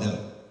be one of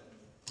them.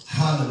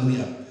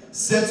 Hallelujah.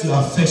 Set your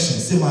affection.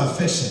 Say, my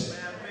affection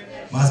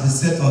must be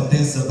set on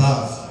things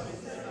above,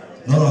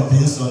 not on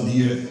things on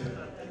the earth.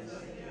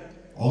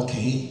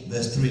 Okay,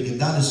 verse 3. If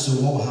that is so,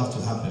 what will have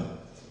to happen?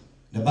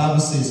 The Bible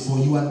says, for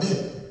you are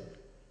dead,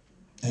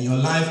 and your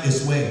life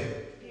is where?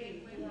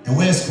 And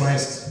where is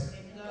Christ?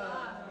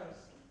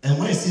 And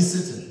where is he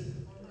sitting?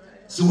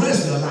 So where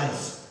is your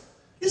life?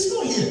 It's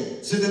not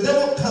here. So the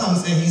devil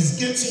comes and he's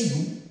getting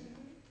you.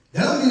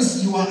 That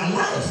means you are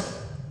alive.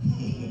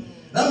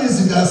 That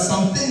means you got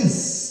some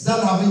things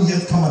that haven't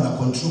yet come under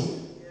control.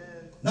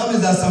 That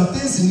means there are some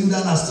things in you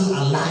that are still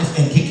alive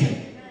and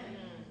kicking.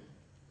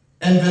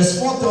 And verse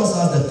 4 tells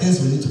us the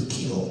things we need to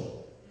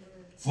kill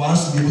for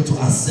us to be able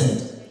to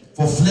ascend.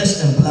 For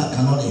flesh and blood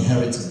cannot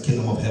inherit the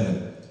kingdom of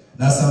heaven.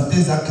 There are some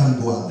things that can't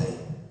go out there.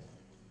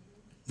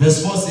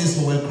 Verse 4 says,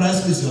 for when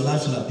Christ who is your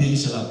life shall appear, you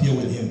shall appear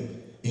with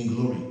him in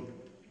glory.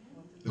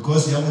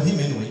 Because you are with him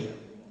anyway.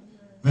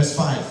 Verse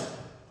 5.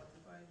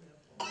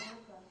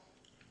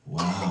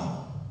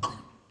 Wow.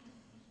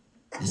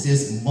 It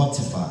says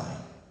mortify.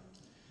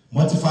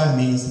 Mortify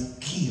means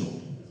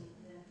kill.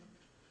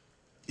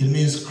 It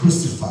means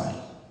crucify,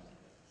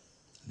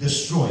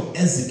 destroy,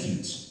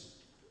 execute.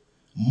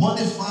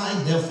 Modify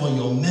therefore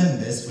your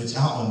members which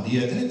are on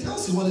the earth. And it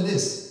tells you what it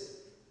is.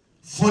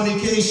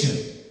 Fornication.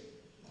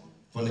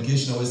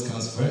 Fornication always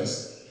comes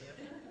first.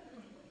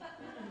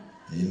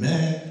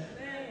 Amen.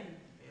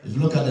 If you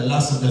look at the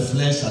lust of the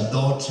flesh,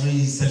 adultery,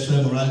 sexual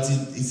immorality,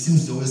 it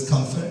seems to always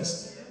come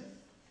first.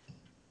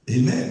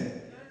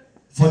 Amen.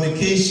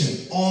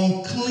 Fornication,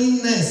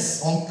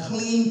 uncleanness,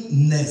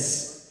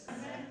 uncleanness.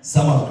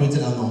 Some have created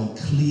an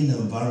unclean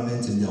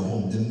environment in their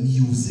home. The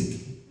music.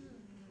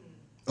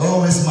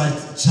 Oh, it's my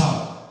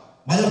child.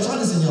 But your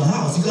child is in your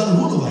house. You got to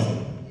rule over him.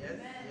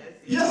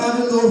 You're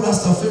having no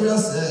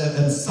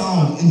Rastafarian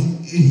sound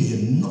in here.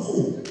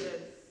 No.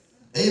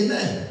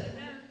 Amen.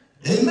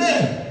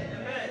 Amen.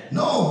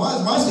 No,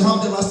 once you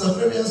have the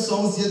Rastafarian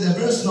songs here, the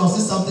version of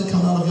see something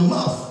come out of your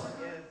mouth.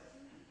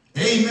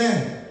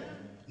 Amen.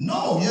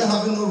 No, you're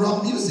having no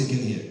rap music in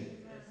here.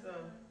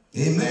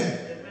 Amen.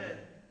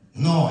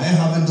 No, ain't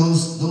having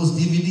those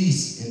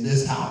DVDs in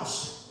this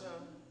house.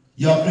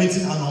 You're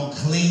creating an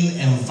unclean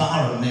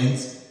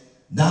environment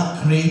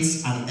that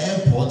creates an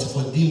airport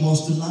for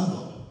demons to land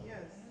on.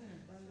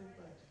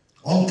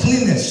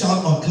 Uncleanness,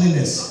 shout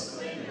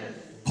uncleanness.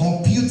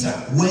 Computer,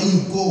 where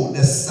you go,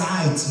 the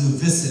site you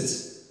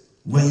visit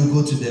when you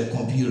go to the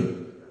computer.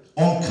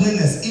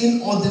 Uncleanness,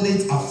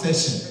 inordinate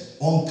affection,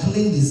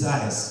 unclean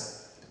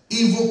desires,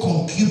 evil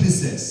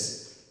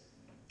concupiscence.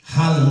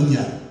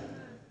 Hallelujah.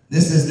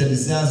 This is the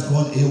desires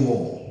gone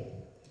AWOL.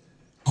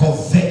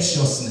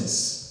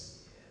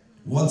 Covetousness,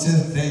 wanting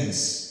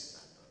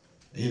things,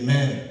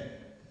 amen,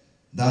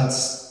 that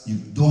you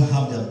don't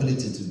have the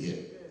ability to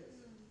get.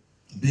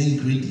 Being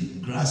greedy,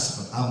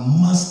 grasping. I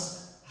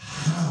must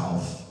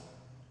have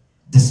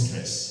this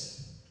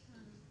dress.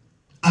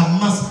 I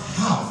must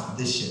have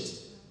this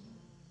shit.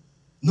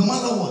 No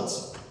matter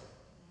what.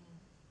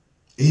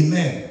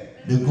 Amen.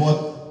 May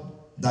God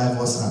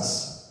divorce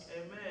us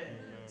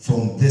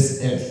from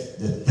this earth,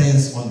 the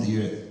things on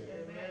the earth.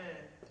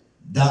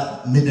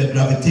 That made the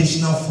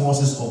gravitational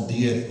forces of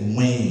the earth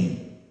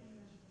wane.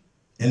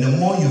 And the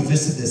more you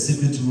visit the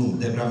secret room,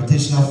 the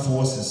gravitational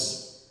forces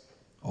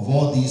of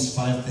all these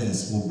 5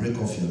 things will break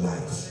off your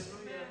life.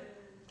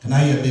 Can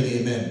I hear a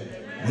big amen?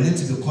 We need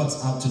to be caught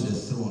up to the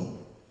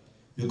throne.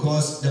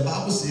 Because the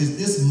Bible says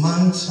this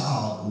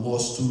man-child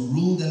was to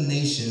rule the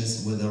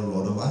nations with a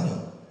rod of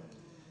iron.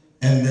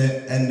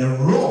 And the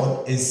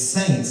rod is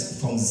sent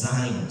from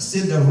Zion.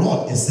 Say the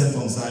rod is sent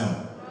from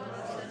Zion.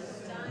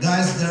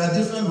 Guys, there are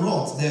different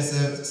rods. There's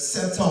a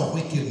scepter of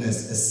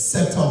wickedness, a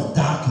scepter of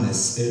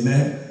darkness.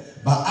 Amen.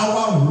 But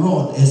our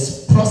rod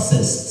is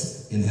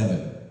processed in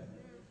heaven.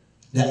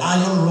 The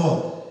iron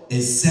rod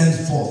is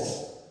sent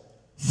forth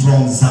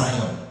from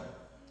Zion.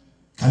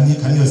 Can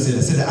you say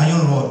that? Say the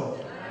iron rod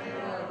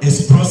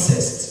is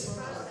processed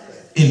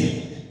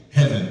in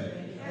heaven.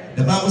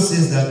 The Bible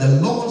says that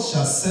the Lord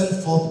shall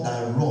send forth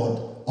thy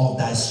rod of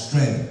thy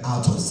strength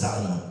out of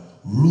Zion.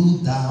 Rule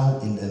thou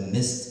in the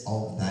midst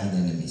of thine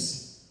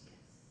enemies.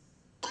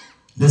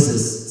 This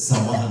is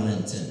Psalm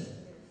 110.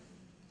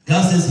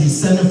 God says he's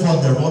sending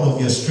forth the rod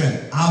of your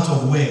strength out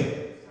of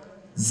where?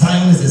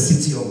 Zion is the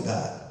city of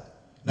God.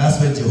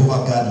 That's where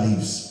Jehovah God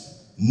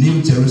lives.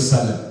 New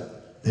Jerusalem,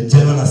 the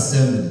General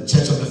Assembly, the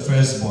Church of the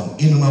Firstborn,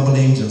 innumerable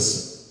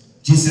angels,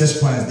 Jesus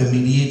Christ, the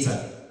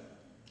mediator.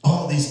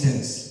 All these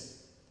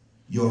things.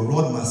 Your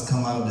rod must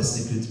come out of the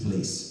secret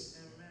place.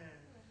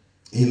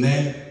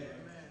 Amen.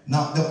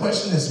 Now, the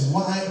question is,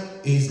 why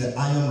is the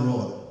iron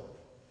rod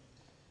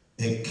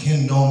a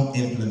kingdom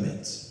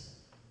implement?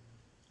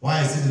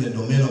 Why is it in the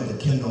domain of the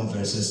kingdom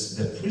versus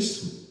the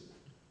priesthood?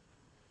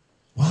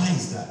 Why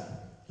is that?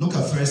 Look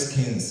at 1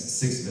 Kings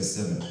 6 verse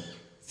 7.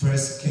 1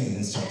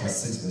 Kings chapter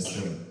 6 verse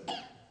 7.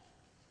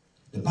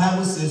 The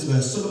Bible says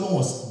when Solomon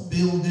was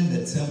building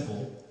the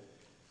temple,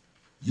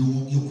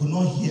 you could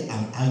not hear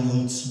an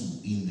iron tool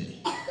in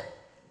there.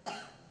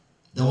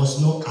 There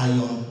was no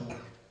iron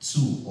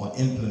tool or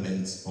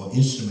implement or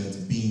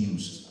instrument being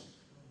used.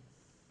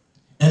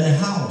 And the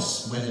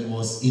house, when it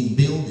was in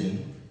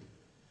building,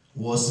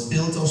 was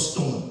built of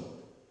stone,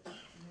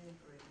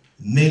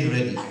 made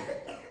ready,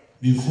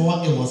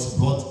 before it was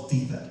brought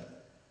thither.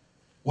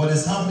 What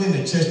is happening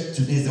in the church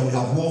today is that we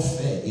have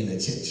warfare in the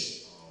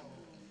church.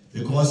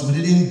 Because we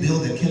didn't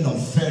build the kingdom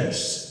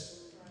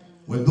first.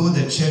 We build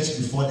the church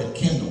before the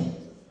kingdom.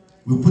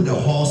 We put the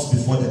horse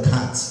before the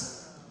cart.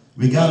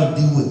 We got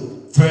to deal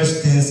with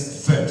first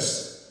things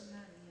first.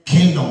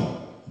 Kingdom,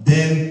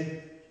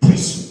 then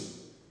priesthood.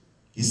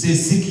 He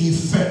says, seek ye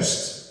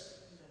first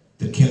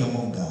the kingdom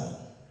of God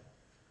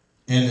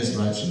and his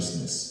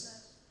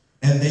righteousness.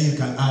 And then you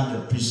can add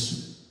the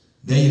priesthood.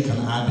 Then you can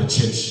add the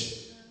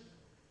church.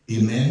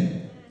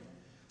 Amen.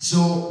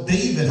 So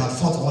David had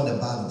fought all the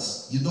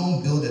battles. You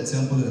don't build a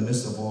temple in the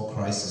midst of all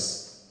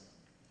crisis.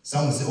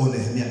 Some will say, oh,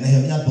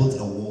 Nehemiah built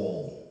a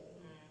wall.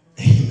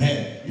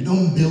 Amen. You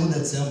don't build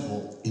a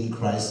temple in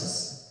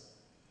crisis.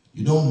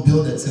 You don't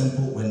build a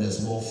temple when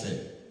there's warfare.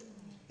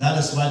 That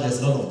is why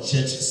there's a lot of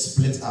church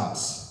split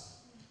ups.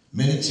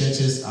 Many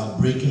churches are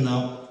breaking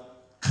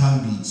up,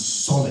 can't be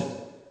solid.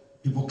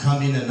 People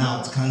come in and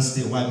out, can't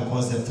stay. Why?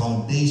 Because the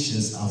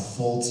foundations are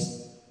faulty.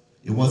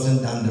 It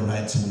wasn't done the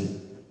right way.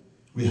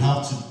 We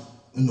have to,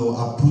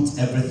 uproot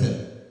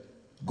everything,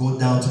 go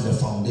down to the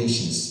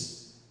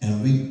foundations,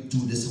 and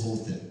redo this whole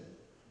thing.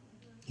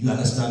 You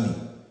understand me?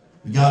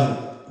 We got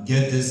to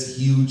get this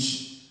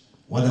huge,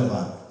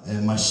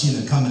 machine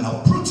and come and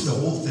uproot the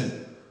whole thing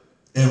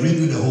and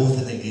redo the whole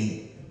thing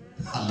again.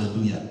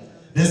 Hallelujah.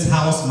 This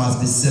house must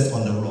be set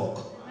on the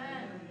rock.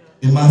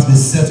 It must be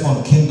set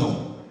on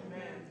kingdom.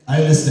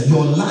 I listen.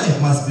 Your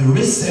life must be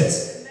reset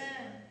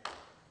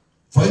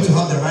for you to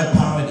have the right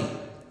priority.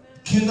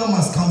 Kingdom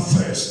must come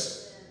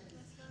first.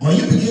 When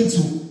you begin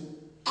to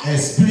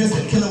experience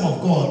the kingdom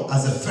of God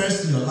as the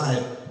first in your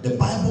life, the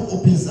Bible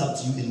opens up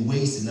to you in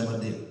ways it never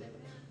did.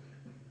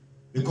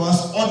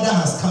 Because order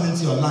has come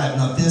into your life,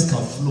 now things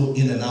can flow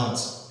in and out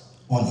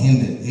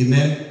unhindered.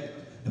 Amen.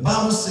 The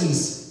Bible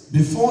says,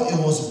 before it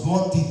was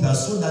brought thither,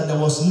 so that there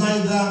was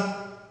neither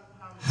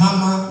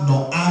hammer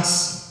nor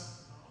axe,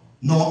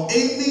 nor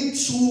any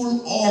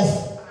tool of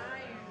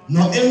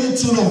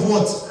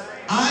what?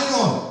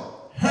 Iron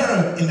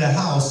heard in the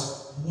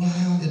house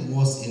while it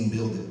was in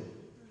building.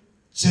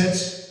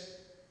 Church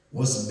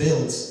was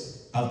built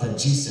after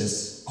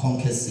Jesus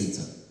conquered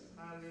Satan.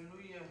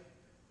 Hallelujah.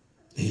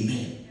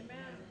 Amen.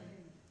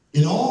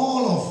 In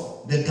all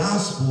of the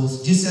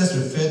Gospels, Jesus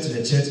referred to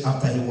the church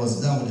after he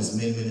was done with his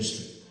main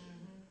ministry.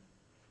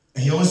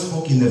 And he always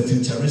spoke in the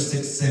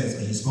futuristic sense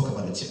when he spoke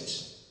about the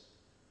church.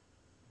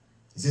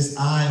 He says,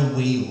 I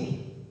will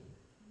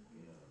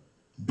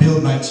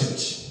build my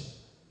church.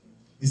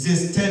 He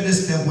says, tear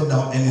this temple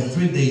down, and in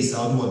 3 days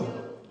I'll do what?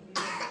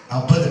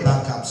 I'll build it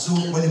back up. So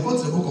when you go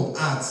to the book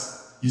of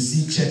Acts, you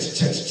see church.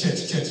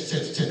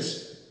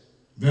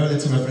 Very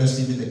little reference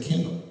to even the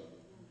kingdom.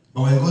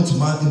 But when you go to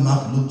Matthew,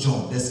 Mark, Luke,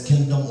 John, there's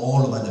kingdom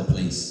all over the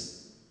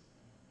place.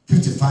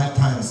 55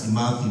 times in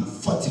Matthew,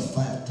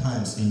 45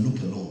 times in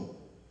Luke alone.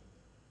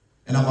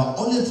 And about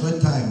only 3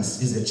 times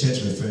is the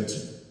church referred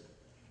to.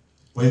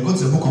 When you go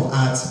to the book of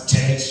Acts,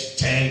 church.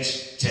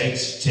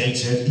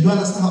 You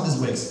understand how this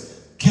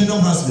works? Kingdom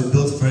has to be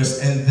built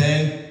first and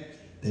then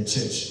the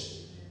church.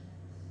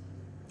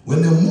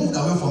 When they moved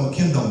away from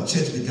kingdom,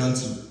 church began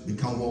to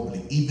become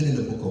wobbly, even in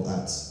the book of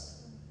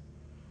Acts.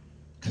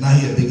 Can I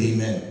hear a big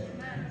amen?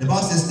 The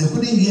Bible says they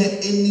couldn't hear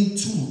any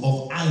tool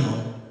of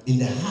iron in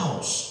the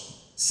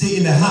house. Say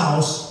in the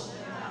house,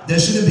 there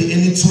shouldn't be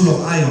any tool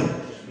of iron.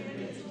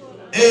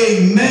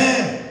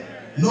 Amen.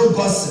 No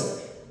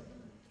gossip.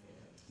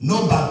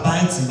 No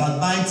backbiting.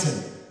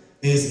 Backbiting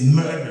is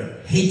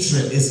murder.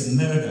 Hatred is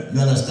murder. You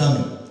understand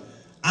me?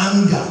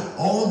 Anger.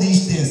 All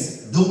these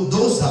things.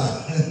 Those are.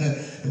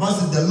 The Bible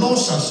says the Lord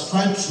shall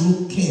strike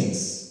through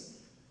kings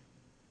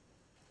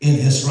in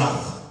his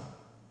wrath.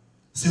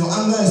 So your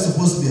anger is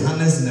supposed to be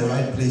harnessed in the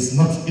right place,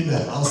 not in the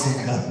house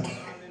of God.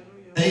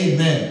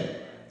 Amen.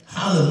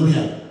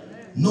 Hallelujah.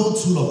 No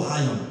tool of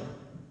iron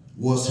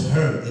was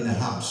heard in the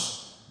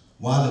house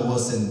while it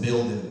was in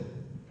building.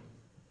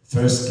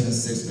 1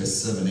 Kings 6 verse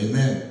 7.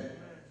 Amen.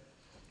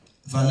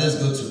 Now let's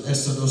go to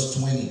Exodus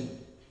 20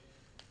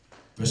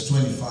 verse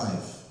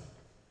 25.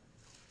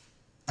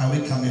 Are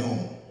we coming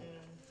home?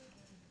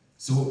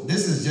 So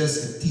this is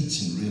just a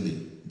teaching,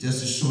 really, just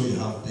to show you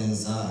how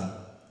things are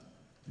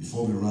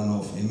before we run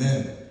off.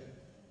 Amen.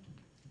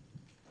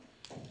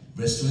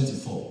 Verse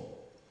 24.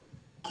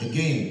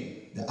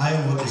 Again, the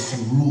iron rod is to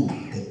rule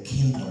the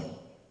kingdom.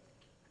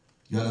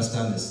 You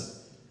understand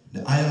this?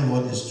 The iron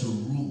rod is to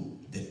rule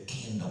the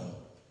kingdom.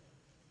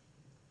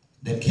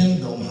 The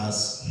kingdom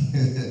has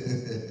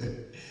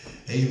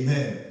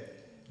amen.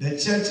 The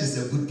church is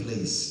a good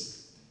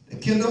place. The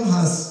kingdom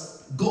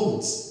has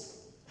goats,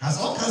 has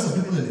all kinds of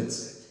people in it.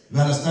 You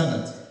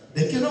understand that?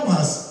 The kingdom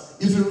has,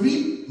 if you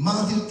read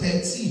Matthew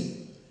 13,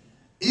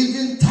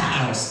 even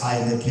tiles are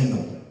in the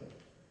kingdom.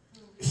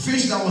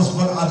 Fish that was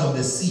brought out of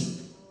the sea.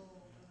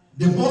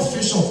 They brought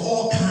fish of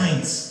all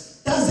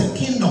kinds. That's the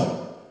kingdom.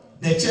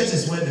 The church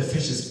is where the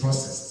fish is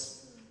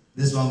processed.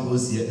 This one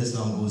goes here, this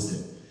one goes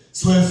there.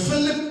 So when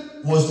Philip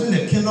was doing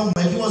the kingdom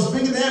work, he was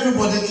bringing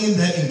everybody in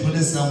there,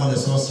 including Simon the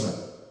sorcerer.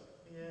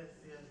 Yes.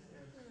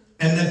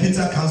 And then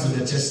Peter comes with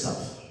the church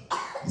stuff.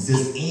 He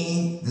says,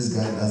 this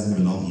guy doesn't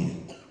belong here.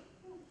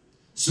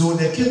 So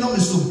the kingdom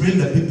is to bring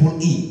the people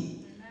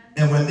in.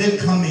 And when they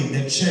come in,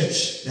 the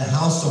church, the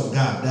house of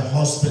God, the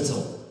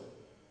hospital,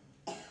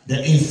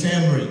 the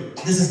infirmary,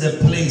 this is the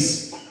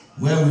place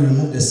where we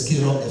remove the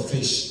scale of the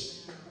fish.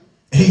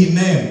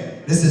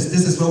 Amen. This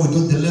is where we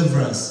do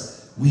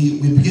deliverance.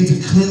 We begin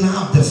to clean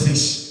up the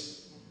fish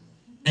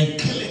and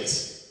kill it.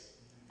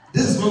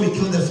 This is where we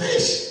kill the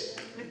fish.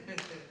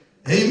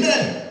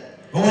 Amen.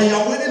 But when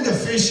you're winning the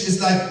fish, it's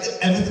like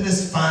everything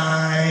is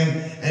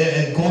fine.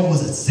 God will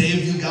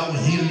save you. God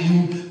will heal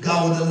you.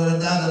 God will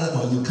da-da-da-da-da.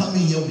 When you come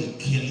in here, we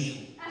kill you.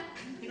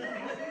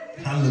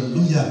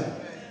 Hallelujah.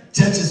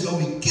 Church is where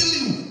we kill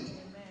you.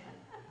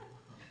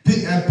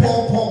 And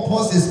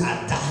Paul says,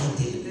 I die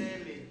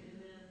daily.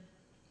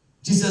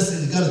 Jesus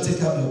says, you got to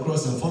take up your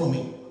cross and follow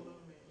me.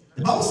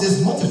 The Bible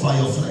says, mortify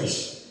your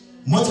flesh.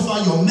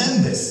 Mortify your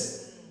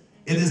members.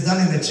 It is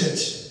done in the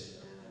church.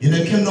 In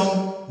the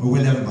kingdom, we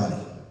win everybody.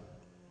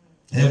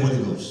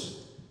 Everybody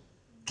goes.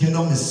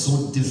 Kingdom is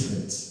so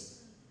different.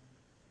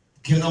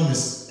 Kingdom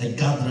is a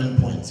gathering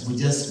point. We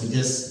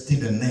just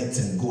take the net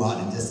and go out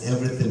and just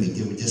everything we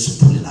get, we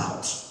just pull it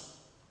out.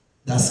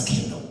 That's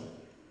kingdom.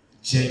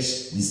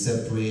 Church, we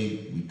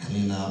separate, we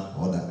clean up,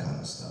 all that kind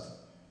of stuff.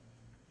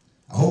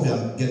 I hope you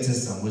are getting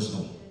some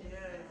wisdom.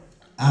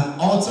 An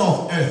altar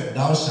of earth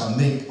thou shalt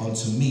make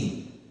unto me.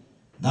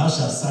 Thou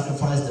shalt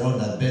sacrifice thereon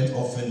thy burnt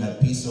offering, thy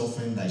peace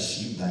offering, thy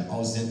sheep, thy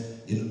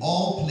oxen. In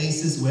all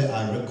places where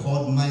I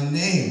record my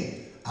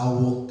name, I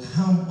will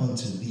come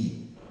unto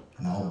thee,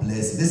 and I will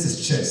bless thee. This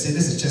is church. See,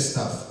 this is church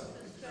stuff.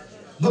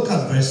 Look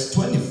at verse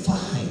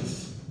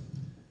 25.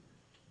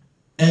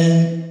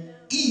 And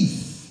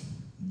if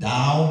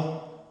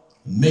thou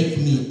make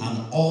me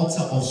an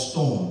altar of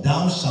stone,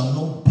 thou shalt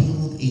not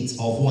build it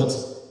of what?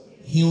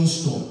 Hewn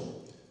stone.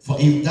 For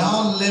if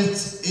thou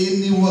lift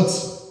any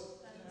what?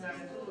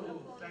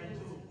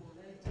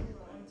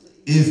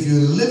 If you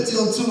lift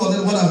your tool on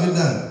it, what have you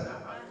done?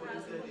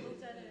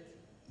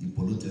 You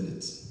polluted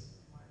it.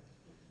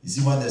 You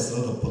see why there's a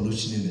lot of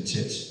pollution in the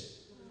church?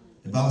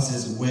 The Bible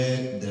says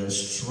where there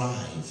is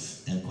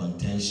strife and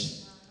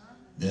contention,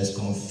 there's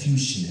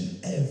confusion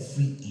and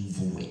every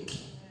evil work.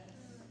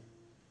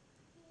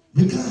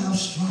 We can't have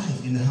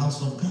strife in the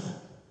house of God.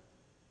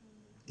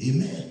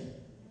 Amen.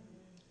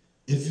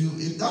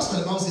 If that's what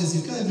the Bible says,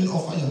 you can't even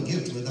offer your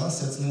gift without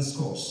settling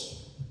scores.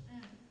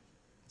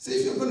 See,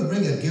 if you're going to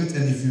bring a gift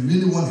and if you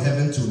really want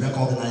heaven to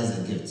recognize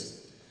the gift,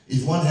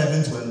 if you want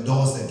heaven to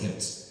endorse the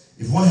gift,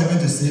 if you want heaven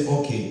to say,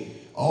 okay,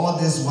 all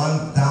this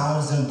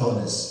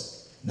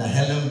 $1,000 that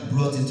Helen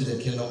brought into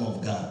the kingdom of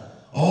God,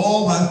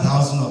 all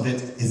 1,000 of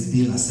it is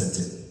being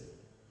accepted.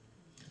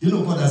 You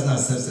know God does not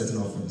accept certain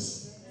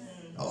offerings.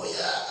 Oh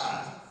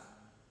yeah.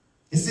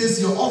 It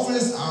says your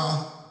offerings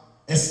are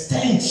a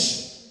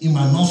stench in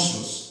my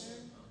nostrils.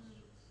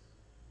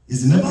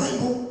 It's in the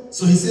Bible.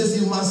 So he says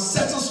you must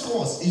settle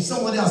scores. If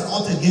somebody has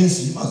altar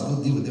against you, you must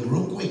go deal with them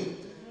real quick.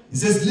 He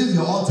says leave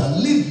your altar.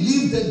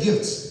 Leave the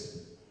gift.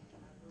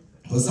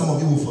 Because some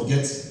of you will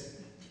forget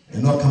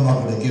and not come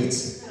up with a gift.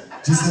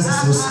 Jesus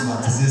is so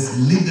smart. He says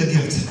leave the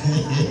gift.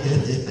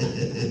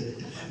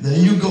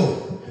 Then you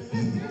go.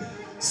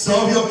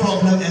 Solve your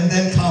problem and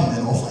then come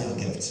and offer your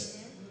gift.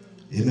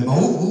 Amen. But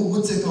who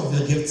will take off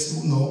your gifts?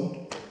 Who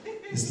know?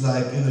 It's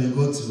like, you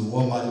go to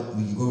Walmart,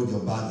 you go with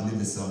your bag, you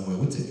leave it somewhere.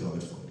 We'll take care of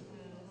it for you.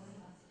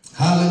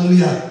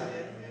 Hallelujah.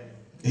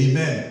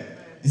 Amen.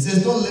 It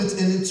says don't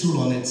lift any tool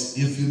on it.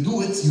 If you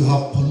do it, you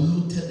have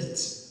polluted it.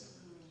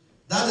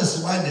 That is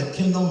why the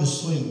kingdom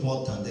is so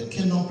important. The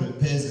kingdom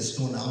prepares the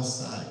stone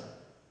outside.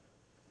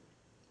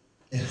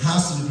 It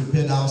has to be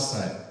prepared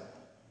outside.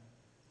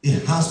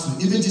 It has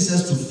to. Even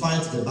Jesus to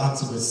fight the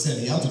battle with sin,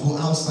 he had to go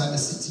outside the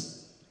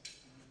city.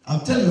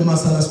 I'm telling you, you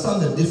must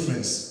understand the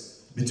difference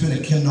between the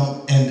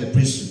kingdom and the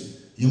priesthood.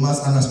 You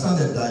must understand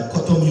the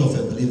dichotomy of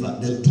a believer,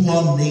 the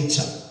dual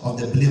nature of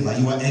the believer.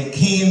 You are a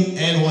king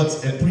and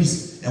what? A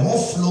priest. And what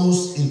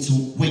flows into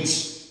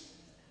which?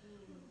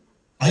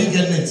 Are you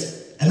getting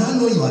it? And I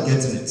know you are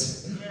getting it.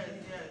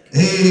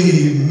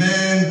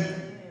 Amen.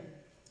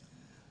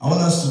 I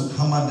want us to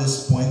hammer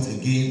this point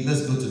again.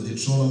 Let's go to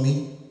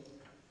Deuteronomy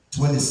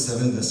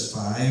 27 verse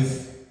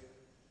 5.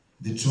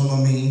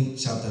 Deuteronomy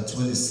chapter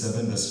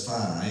 27 verse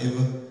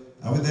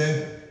 5. Are we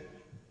there?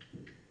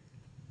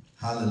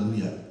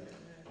 Hallelujah.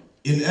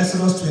 In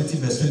Exodus 20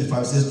 verse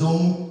 25 it says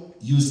don't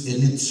use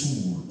any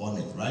tool on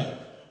it, right?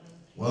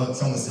 Well,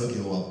 someone say,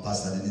 okay, well,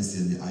 Pastor, I didn't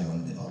see the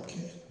iron there.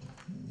 Okay.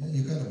 Yeah,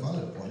 you got a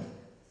valid point.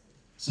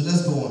 So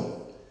let's go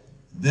on.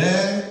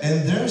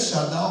 There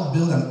shalt thou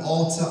build an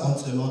altar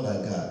unto the Lord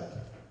thy God.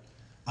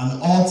 An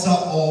altar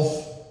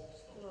of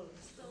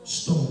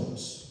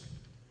stones.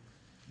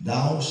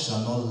 Thou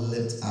shalt not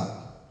lift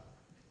up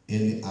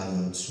any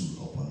iron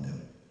tool upon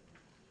them.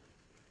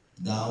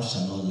 Thou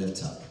shalt not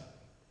lift up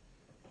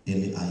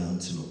any iron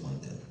tool upon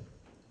them.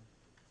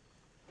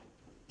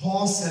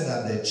 Paul said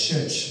that the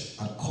church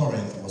at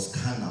Corinth was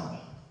carnal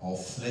or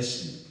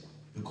fleshly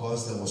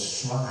because there was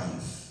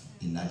strife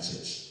in that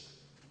church.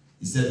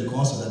 He said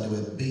because of that they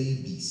were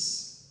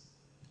babies.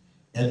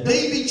 A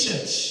baby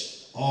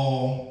church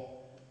or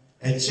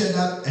a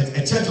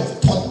church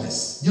of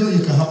toddlers. You know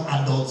you can have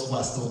adults who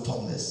are still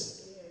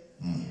toddlers.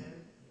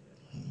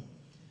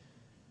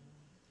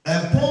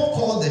 And Paul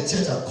called the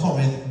church at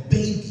Corinth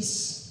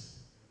babies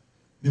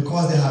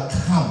because they had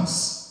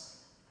camps.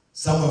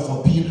 Some were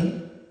for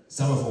Peter,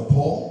 some were for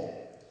Paul,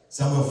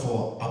 some were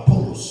for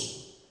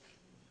Apollos.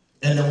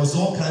 And there was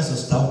all kinds of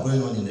stuff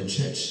going on in the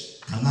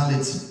church.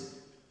 Carnality.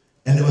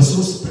 And they were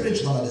so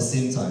spiritual at the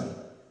same time.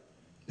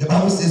 The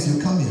Bible says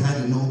you come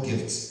behind with no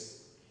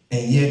gifts.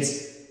 And yet,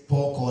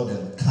 Paul called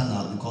them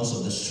carnal because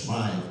of the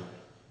strife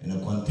and the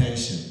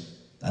contention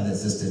that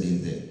existed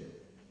in them.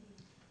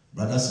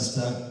 Brother,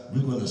 sister,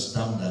 we're going to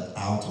stamp that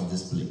out of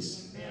this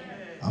place.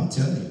 Amen. I'm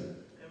telling you.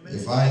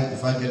 Amen.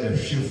 If I get a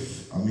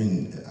whiff,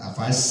 if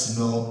I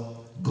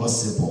smell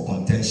gossip or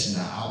contention,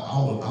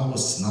 I will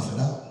snuff it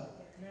out.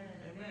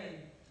 Amen.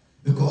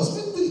 Because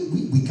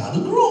we got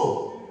to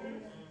grow.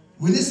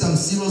 We need some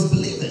serious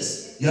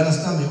believers. You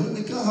understand me?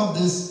 We can't have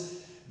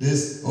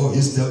this, oh,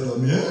 he stepped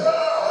on me.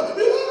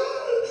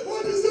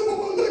 Why did he step on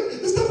my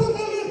leg? He stepped on my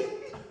leg.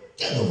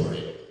 Get over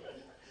it.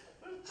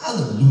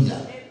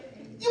 Hallelujah.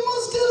 You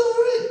must get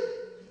over it.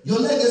 Your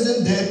leg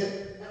isn't dead.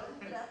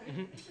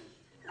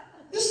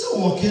 You're still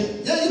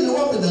walking. Yeah, you may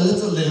walk with a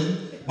little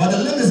limb, but the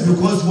limb is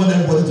because you want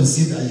everybody to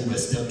see that you were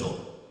stepped on.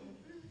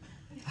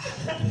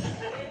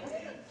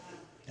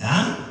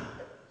 Huh?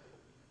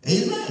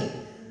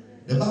 Amen.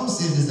 The Bible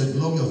says it's the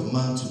glory of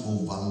man to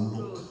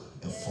overlook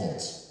a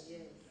fault.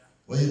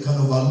 Well, you can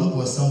overlook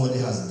what somebody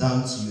has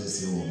done to you and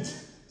say, oh,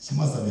 she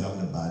must have been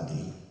having a bad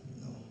day.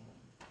 You know.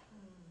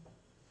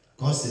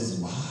 God says,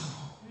 wow,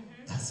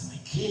 that's my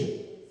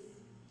kid.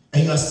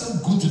 And you are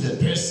so good to the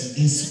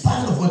person in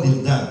spite of what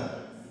they've done.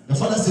 The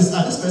Father says,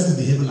 this person is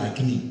behaving like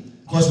me.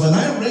 Because when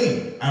I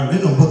reign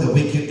on both the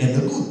wicked and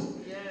the good.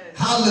 Yes.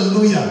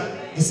 Hallelujah.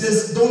 It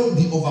says, don't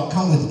be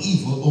overcome with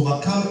evil,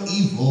 overcome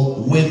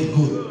evil with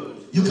good.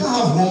 You can't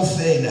have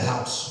warfare in the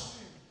house.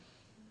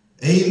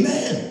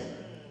 Amen.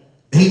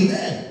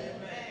 Amen.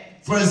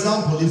 For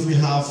example, if we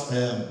have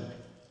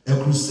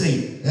a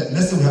crusade,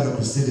 let's say we have a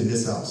crusade in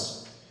this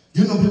house.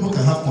 Do you know people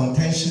can have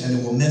contention and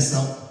it will mess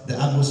up the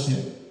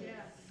atmosphere? Yeah.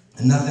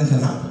 And nothing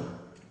can happen.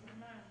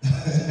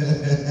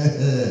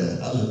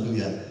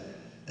 Hallelujah.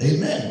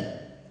 Amen.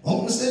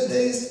 On crusade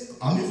days,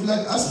 I mean, if you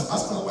like, ask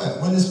my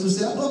wife, when it's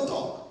crusade, I don't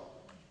talk.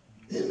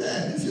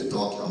 Amen. If you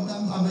talk, I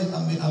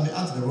may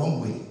act the wrong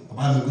way.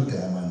 I'm a good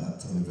guy, I might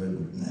not. I'm a very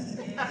good man.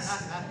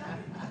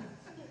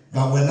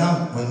 But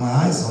when my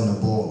eyes on the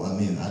ball, I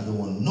mean, I don't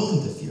want no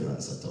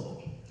interference at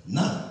all.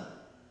 None.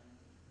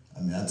 I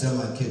mean, I tell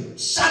my kid,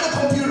 shut the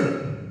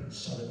computer.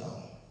 Shut it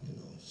down. You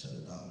know, shut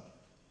it down.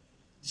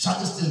 Shut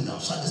this thing down.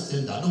 Shut this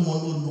thing down. I don't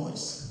want no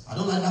noise. I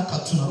don't like that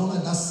cartoon. I don't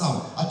like that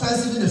sound. At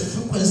times, even the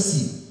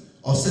frequency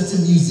of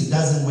certain music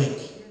doesn't work.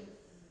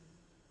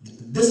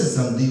 This is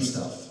some deep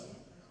stuff.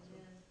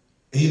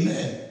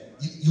 Amen.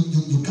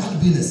 You got to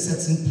be in a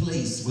certain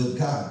place with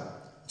God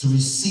to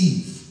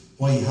receive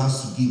what he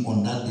has to give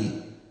on that day.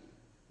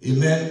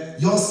 Amen.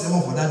 Your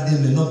sermon for that day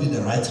may not be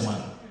the right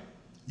one.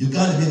 You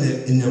got to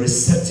be in a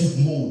receptive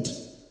mode.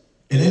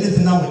 And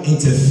anything that will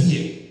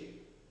interfere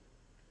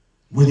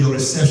with your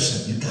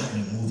reception, you got to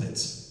remove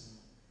it.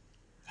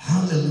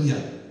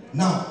 Hallelujah.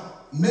 Now,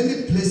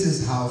 many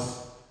places have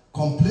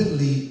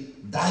completely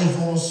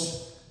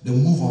divorced the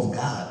move of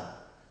God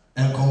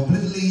and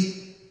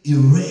completely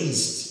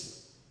erased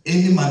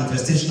any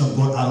manifestation of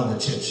God out of the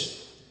church.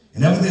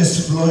 And everything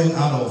is flowing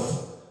out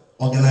of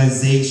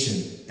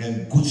organization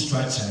and good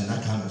structure and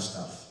that kind of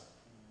stuff.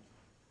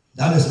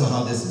 That is not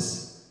how this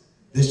is.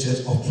 This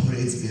church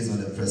operates based on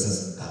the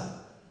presence of God.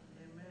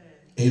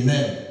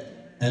 Amen.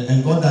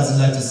 And God doesn't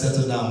like to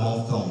settle down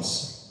among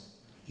thorns.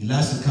 He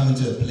likes to come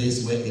into a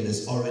place where it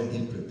is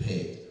already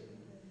prepared.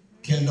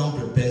 Kingdom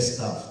prepares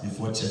stuff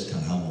before church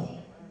can have one.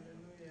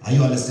 Are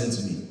you all listening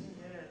to me?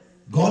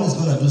 God is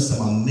going to do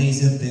some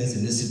amazing things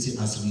in this city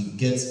as we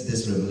get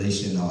this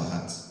revelation in our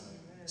hearts.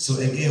 So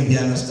again, we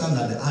understand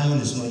that the iron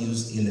is not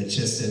used in a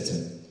church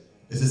setting.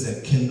 This is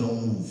a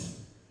kingdom move.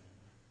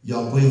 You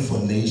are going for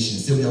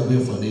nations. Say we are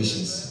going for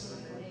nations.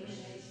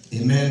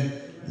 Amen.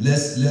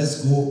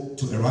 Let's go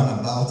to a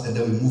roundabout and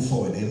then we move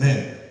forward.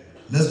 Amen.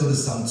 Let's go to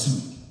Psalm 2.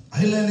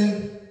 Are you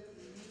learning?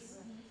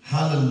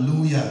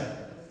 Hallelujah.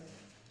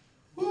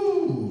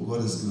 Woo,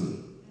 God is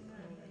good.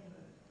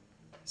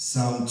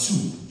 Psalm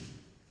 2.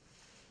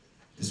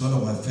 It's one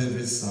of my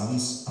favorite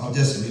psalms. I'll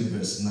just read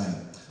verse 9.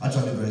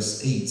 Actually,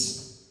 verse 8.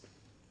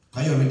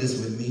 Can you read this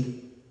with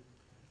me?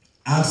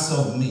 Ask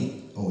of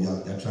me. Oh,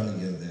 you're trying to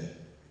get there.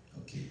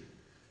 Okay.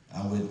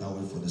 I'll wait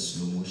for the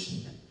slow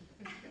motion.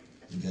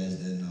 You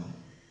guys there now?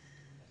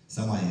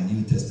 Some are in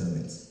New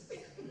Testament.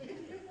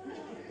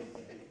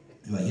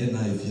 You are here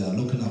now. If you are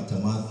looking after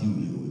Matthew,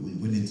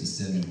 we need to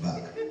send you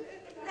back.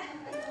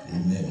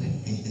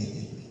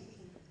 Amen.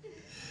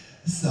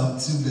 Psalm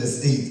 2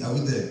 verse 8. Are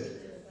we there?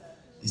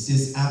 It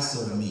says,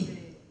 ask of me.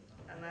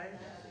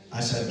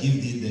 I shall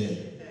give thee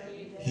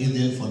the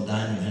hidden for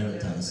thine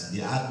inheritance,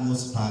 the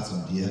utmost parts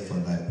of the earth for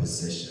thy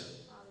possession.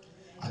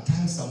 At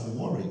times I'm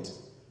worried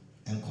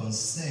and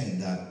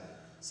concerned that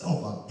some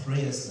of our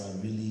prayers are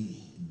really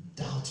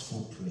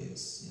doubtful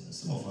prayers. You know,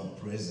 some of our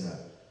prayers are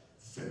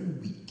very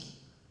weak.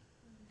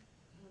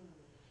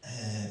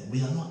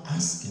 We are not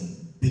asking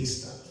big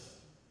stuff.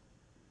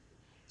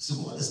 So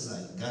God is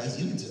like, guys,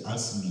 you need to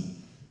ask me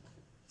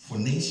for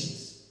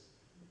nations.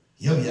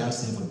 Here we are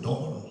asking for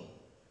dollar.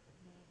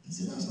 He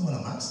said, that's not what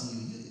I'm asking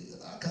you.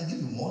 I can give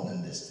you more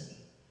than this thing.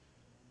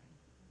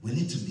 We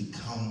need to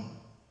become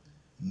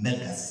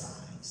mega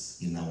size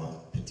in our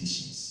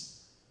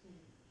petitions.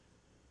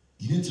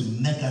 You need to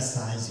mega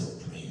size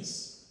your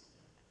prayers.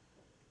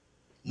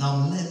 Now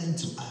I'm learning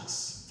to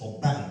ask for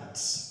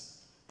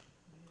banks.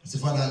 I said,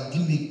 Father,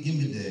 give me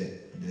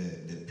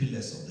the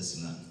pillars of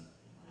this land.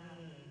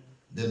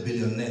 The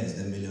billionaires,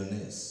 the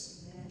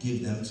millionaires.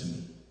 Give them to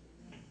me.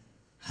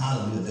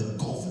 Hallelujah. The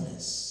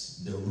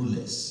governors, the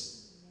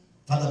rulers.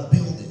 Father,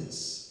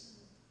 buildings.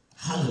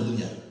 Hallelujah.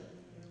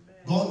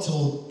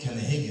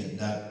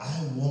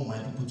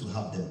 people to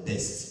have the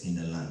best in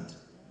the land.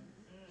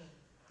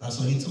 That's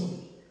what he told me.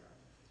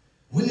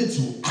 We need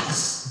to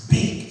ask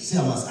big. Say,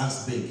 I must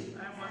ask big.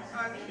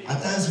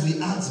 At times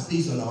we ask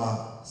based on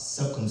our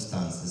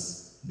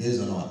circumstances,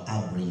 based on our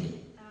upbringing.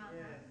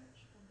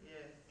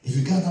 If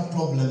you got that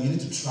problem, you need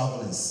to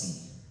travel and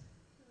see.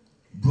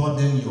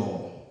 Broaden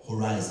your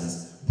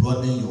horizons.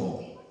 Broaden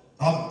your...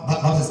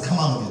 Baptists, come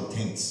out of your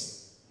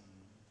tents.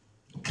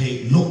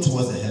 Okay, look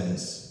towards the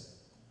heavens.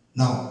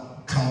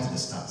 Now, count the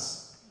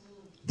stars.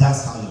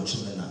 That's how your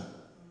children are.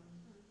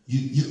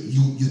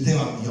 You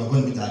think you're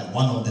going to be like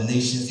one of the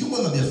nations. You're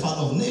going to be a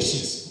father of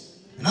nations.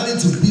 And I need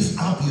to beef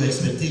up your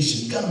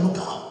expectation. You got to look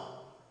out.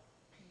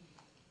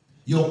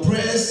 Your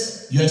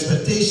prayers, your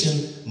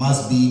expectation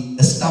must be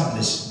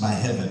established by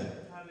heaven.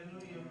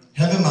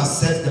 Heaven must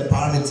set the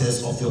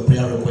parameters of your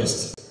prayer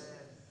request.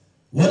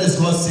 What is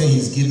God saying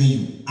he's giving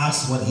you?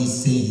 Ask what he's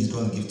saying he's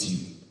going to give to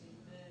you.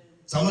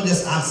 So I'm not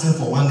just asking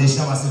for one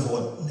nation, I'm asking for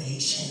what?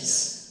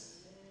 Nations.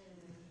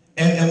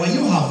 And when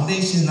you have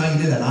nations, now you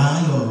need an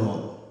iron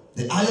rod.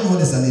 The iron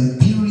rod is an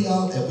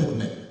imperial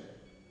equipment.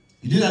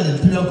 You need an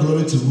imperial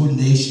glory to rule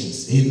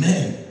nations.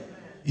 Amen.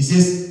 He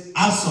says,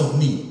 ask of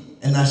me,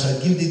 and I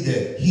shall give thee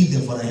the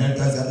heathen for the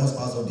inheritance, the utmost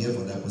parts of the earth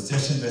for their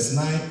possession. Verse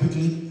 9,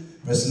 quickly.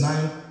 Verse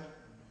 9.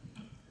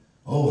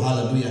 Oh,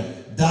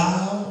 hallelujah.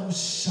 Thou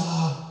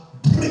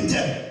shalt break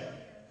them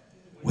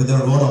with a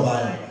rod of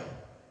iron,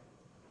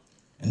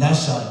 and thou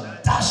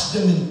shalt dash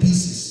them in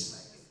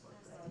pieces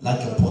like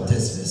a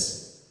potter's vessel.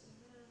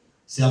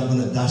 See, I'm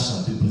going to dash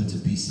some people into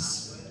pieces.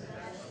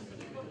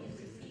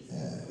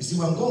 You see,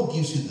 when God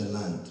gives you the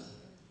land,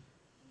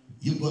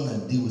 you're going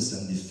to deal with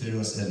some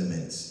nefarious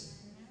elements.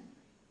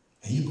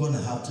 And you're going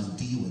to have to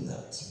deal with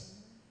that.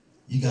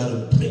 You got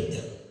to break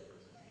them.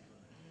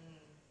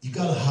 You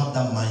got to have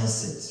that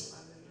mindset.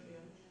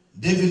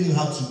 David knew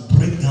how to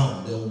break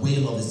down the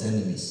will of his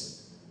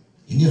enemies.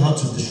 He knew how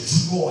to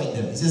destroy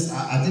them. He says,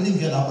 I didn't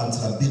get up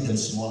until I beat them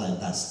small like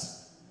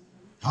dust.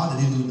 How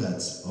did he do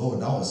that? Oh,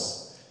 that was...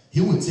 He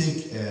would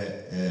take,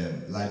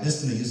 like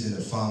this thing they use in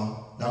the farm,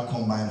 that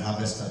combine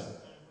harvester,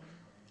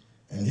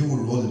 and he would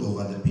roll it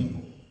over the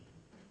people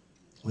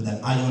with an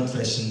iron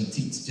threshing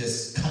teeth,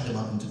 just cut them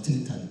up into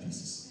tiny, tiny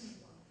pieces.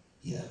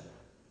 Yeah.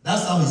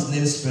 That's how his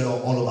name spread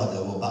all over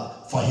the world,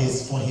 but for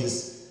his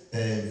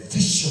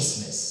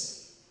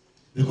viciousness.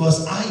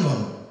 Because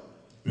iron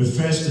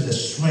refers to the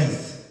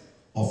strength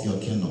of your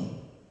kingdom.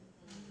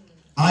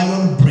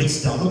 Iron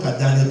breaks down. Look at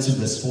Daniel 2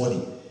 verse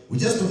 40. We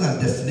just look at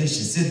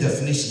definitions. Say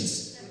definitions.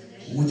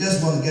 We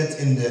just want to get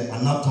in the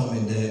anatomy,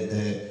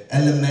 the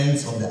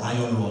elements of the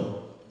iron rod.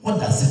 What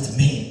does it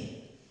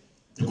mean?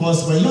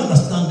 Because when you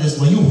understand this,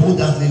 when you hold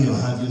that thing in your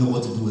hand, you know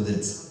what to do with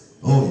it.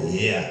 Oh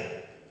yeah.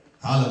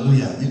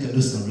 Hallelujah. You can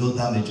do some real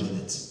damage with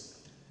it.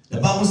 The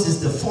Bible says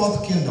the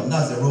fourth kingdom,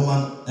 that's the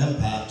Roman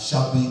Empire,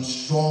 shall be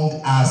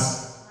strong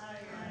as...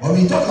 When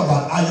we talk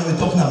about iron, we're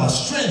talking about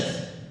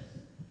strength.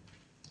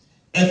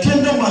 A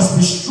kingdom must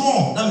be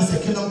strong. That means a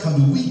kingdom can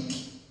be weak.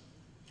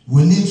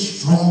 We need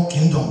strong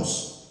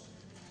kingdoms.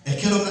 A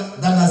kingdom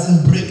that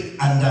doesn't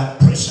break under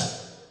pressure.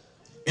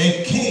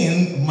 A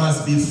king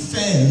must be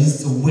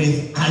fenced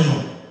with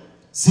iron.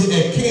 See,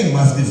 a king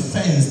must be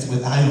fenced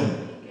with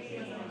iron.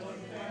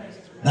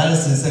 That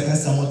is in 2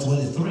 Samuel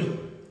 23.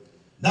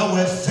 That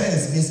word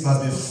fence means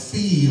must be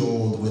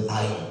filled with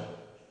iron.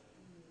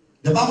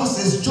 The Bible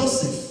says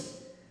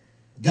Joseph,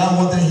 God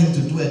wanted him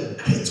to do a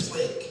great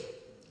work.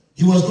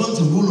 He was going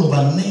to rule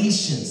over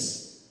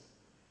nations.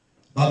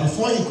 But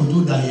before he could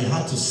do that, he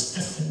had to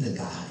stiffen the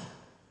guy.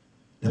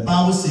 The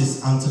Bible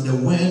says, until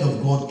the word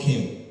of God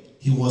came,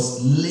 he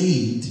was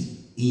laid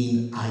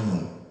in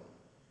iron.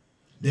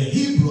 The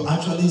Hebrew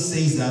actually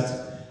says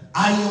that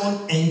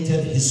iron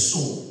entered his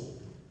soul.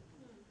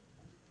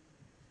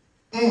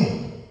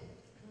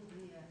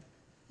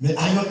 May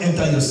iron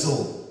enter your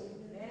soul.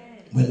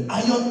 When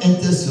iron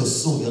enters your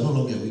soul, you're no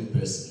longer a weak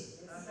person.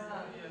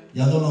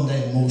 You're no longer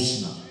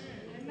emotional.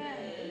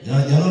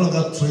 You're no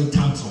longer throwing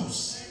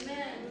tantrums.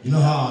 You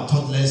know how our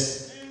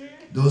toddlers,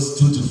 those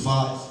 2 to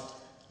 5,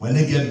 when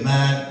they get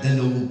mad, then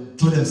they'll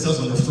throw themselves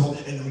on the floor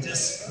and they'll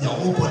just, their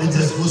whole body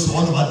just goes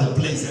all over the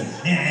place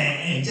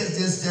and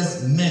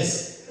just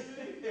mess.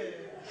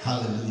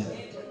 Hallelujah.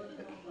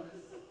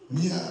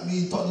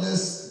 Me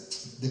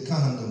toddlers, they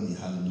can't handle me.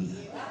 Hallelujah.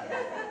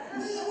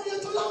 When you're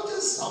told, I'll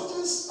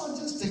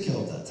just take care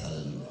of that.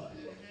 Hallelujah.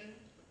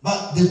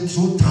 But they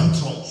throw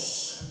tantrums.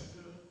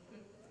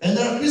 And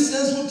there are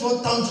Christians who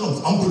throw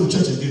tantrums. I'm going to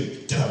church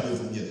again. Get away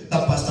from here.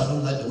 That pastor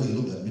don't like the way he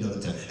looked at me all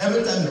the time.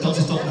 Every time he talks,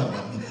 he's talking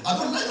about me. I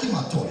don't like him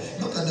at all.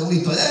 Look at the way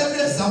he talks.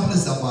 Every example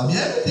is about me.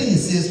 Everything he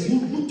says, who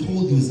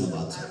told you is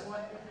about you?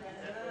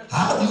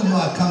 How do you know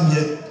I come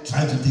here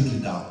trying to take you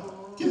down?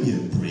 Give me a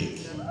break.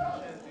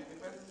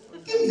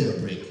 Give me a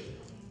break.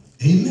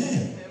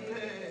 Amen.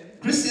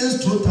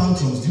 Christians throw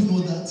tantrums. Do you know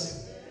that?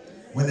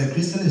 When a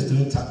Christian is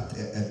doing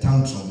a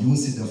tantrum, you won't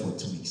sit there for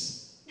 2 weeks.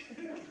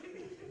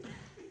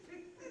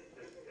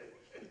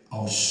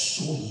 I'll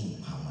show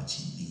him how much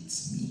he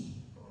needs me.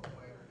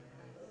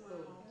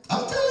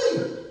 I'm telling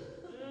you.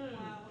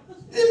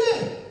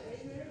 Amen.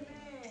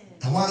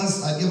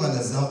 Once I gave an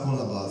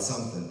example about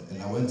something,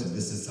 and I went to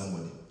visit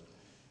somebody,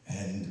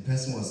 and the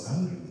person was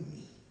angry with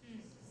me.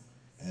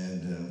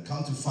 And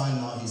come to find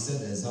out, he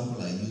said the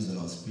example I used when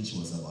I was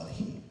preaching was about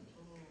him.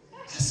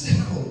 I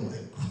said, oh my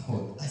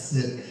God. I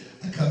said,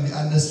 I can be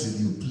honest with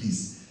you,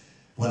 please.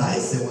 What I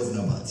said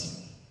wasn't about you.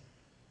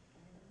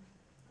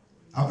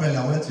 Apparently,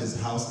 I went to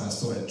his house and I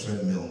saw a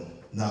treadmill.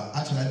 Now,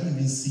 actually, I didn't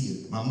even see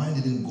it. My mind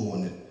didn't go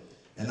on it.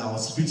 And I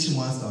was preaching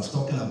once, and I was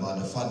talking about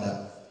the fact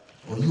that,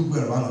 or you go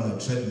around on a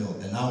treadmill,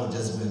 and I will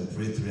just go and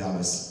pray 3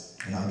 hours,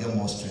 and I'll get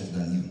more strength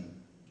than you.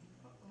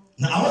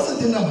 Now, I wasn't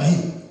thinking about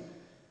him.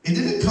 It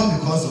didn't come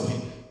because of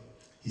him.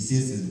 He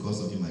says it's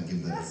because of him I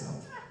gave that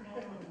example.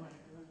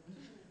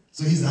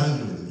 So he's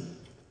angry with me.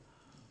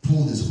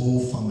 Pulled his whole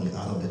family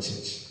out of the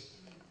church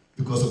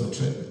because of a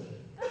treadmill.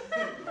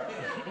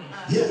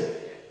 Yeah.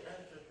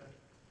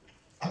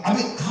 I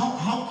mean,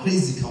 how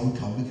crazy can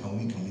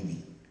we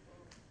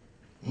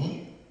be?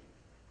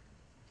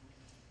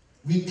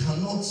 We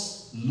cannot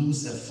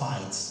lose a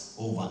fight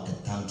over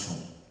a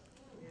tantrum.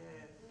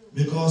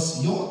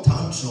 Because your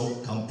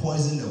tantrum can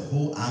poison the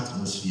whole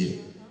atmosphere.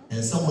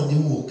 And somebody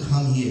who will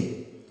come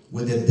here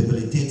with a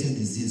debilitating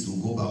disease will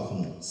go back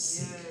home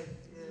sick.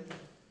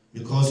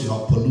 Because you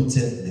have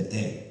polluted the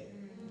air.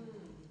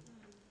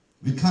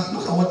 We can't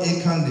look at what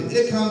Achan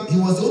did. Achan, he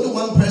was the only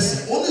one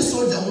person, only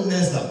soldier who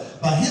messed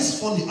up. But his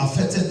folly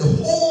affected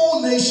the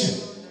whole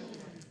nation.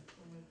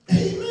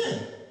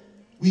 Amen.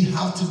 We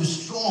have to be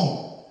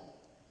strong.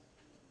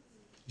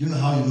 Do you know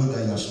how you know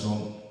that you are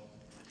strong?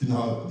 Do you know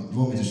how, you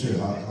want me to show you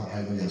how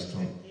I know you are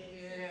strong?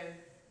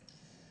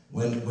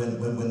 When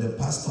the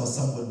pastor or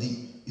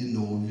somebody,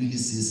 really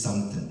says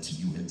something to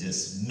you and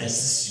just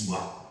messes you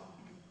up.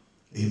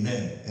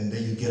 Amen. And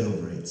then you get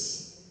over it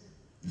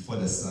before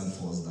the sun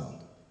falls down.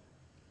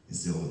 You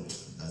say, oh,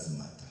 it doesn't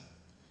matter.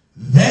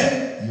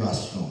 Then you are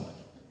strong.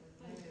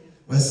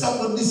 When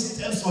somebody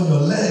steps on your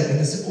leg and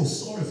they say, oh,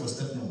 sorry for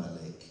stepping on my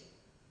leg.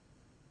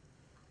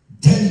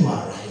 Then you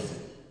are arriving.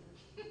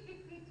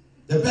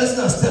 The person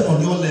that stepped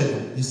on your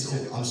leg, you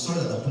say, oh, I'm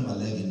sorry that I put my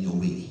leg in your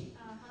way.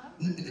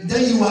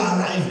 Then you are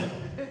arriving.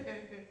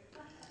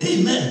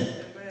 Amen.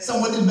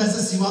 Somebody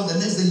messes you up, the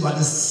next day you are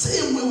the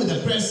same way with the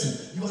person.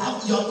 You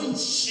haven't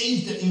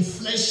changed the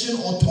inflection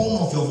or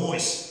tone of your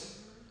voice.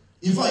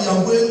 In fact, you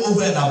are going over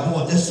that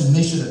board just to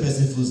make sure the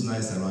person feels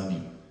nice around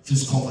you,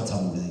 feels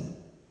comfortable with you.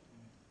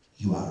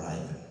 You are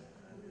arriving.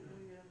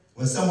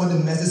 When somebody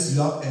messes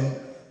you up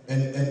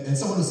and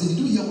someone will say, did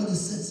you hear what they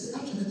said? Say,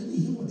 actually, I didn't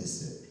hear what they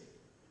said.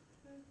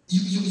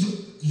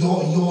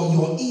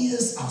 Your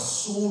ears are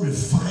so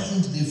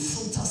refined, they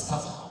filter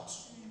stuff out.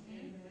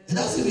 It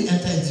doesn't even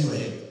enter into your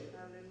head.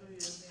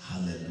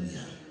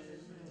 Hallelujah.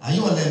 Are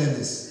you all learning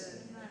this?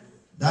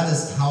 That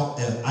is how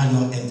an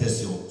iron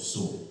enters your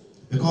soul.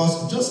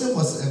 Because Joseph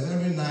was a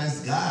very nice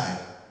guy.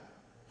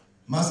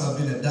 Must have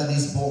been a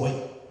daddy's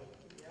boy.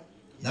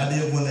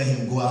 Daddy won't let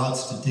him go out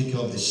to take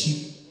care of the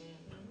sheep.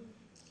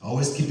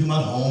 Always keep him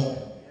at home.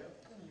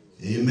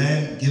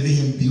 Amen. Giving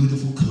him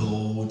beautiful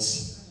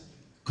clothes.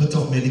 Cut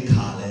off many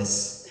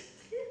colors.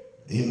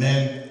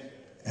 Amen.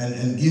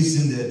 And gives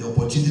him the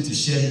opportunity to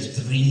share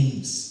his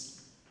dreams.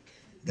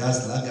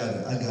 Guys, I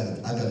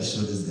got to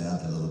show this guy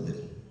out a little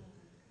bit.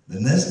 The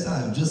next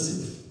time,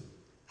 Joseph,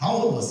 how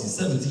old was he?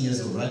 17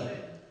 years old, right?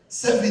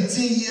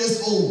 17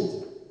 years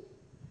old.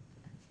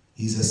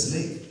 He's a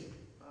slave.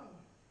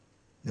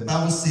 The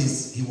Bible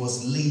says he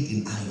was laid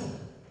in iron.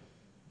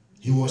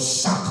 He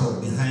was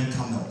shackled behind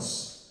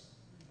camels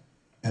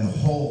and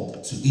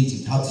hauled to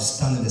Egypt. How to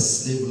stand in the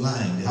slave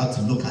line. They had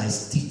to look at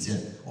his teeth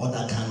and all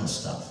that kind of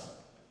stuff.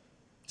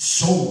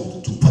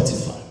 Sold to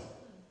Potiphar.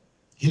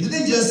 He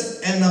didn't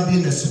just end up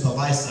being a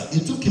supervisor.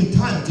 It took him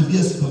time to be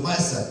a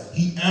supervisor.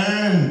 He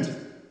earned.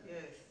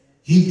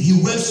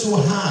 He worked so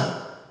hard.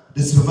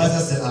 The supervisor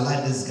said, I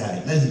like this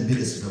guy. Let him be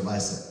the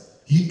supervisor.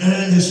 He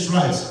earned his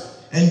stripes.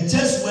 And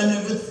just when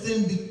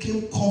everything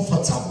became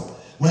comfortable,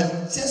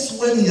 just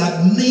when he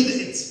had made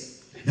it,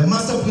 the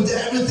master put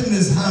everything in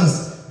his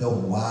hands. The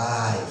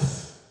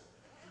wife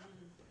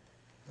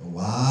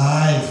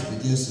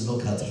begins to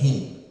look at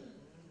him.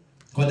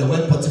 Because the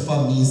word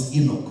Potiphar means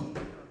Enoch.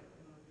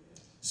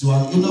 So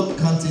an Enoch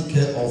can't take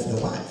care of the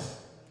wife.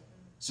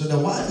 So the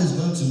wife is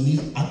going to need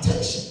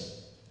attention.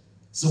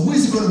 So who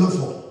is he going to look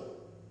for?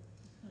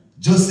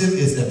 Joseph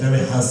is a very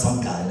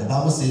handsome guy. The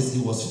Bible says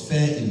he was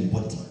fair in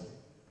body.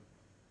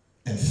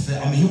 And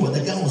fair. I mean,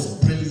 the guy was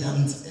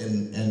brilliant,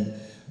 and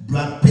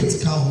Brad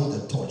Pitt can't hold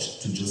a torch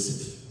to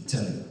Joseph. I'm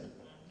telling you.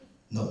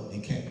 No, he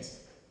can't.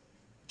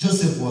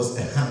 Joseph was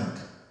a hunk.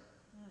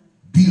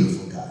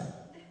 Beautiful guy.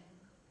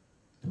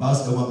 The Bible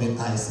says the woman made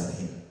eyes at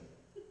him.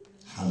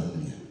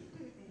 Hallelujah.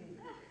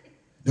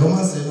 The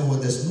woman said, no,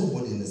 there's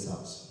nobody in this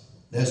house.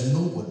 There's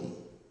nobody.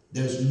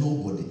 There's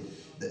nobody.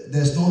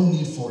 There's no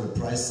need for a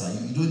reprisal.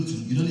 You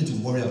don't need to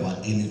worry about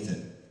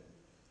anything.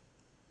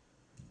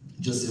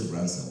 Joseph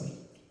runs away.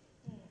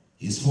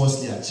 He's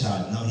falsely a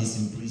child. Now he's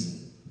in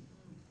prison.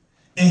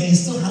 And he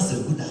still has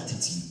a good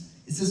attitude.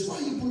 He says, why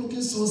are you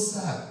looking so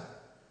sad?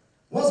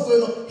 What's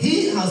going on?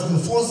 He has been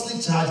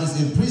falsely charged,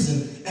 he's in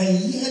prison, and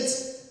yet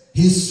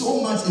he's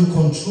so much in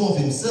control of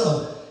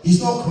himself,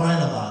 he's not crying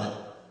about it.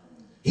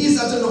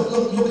 He's actually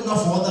looking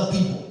out for other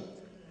people.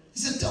 He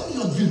said, tell me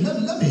your dream.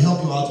 Let me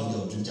help you out with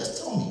your dream.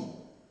 Just tell me.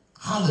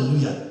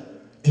 Hallelujah.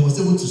 He was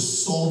able to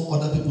solve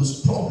other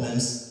people's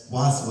problems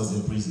whilst he was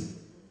in prison.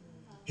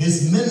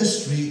 His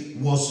ministry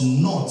was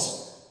not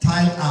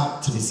tied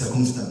up to his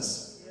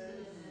circumstance.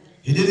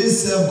 He didn't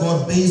serve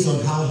God based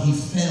on how he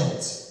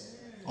felt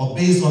or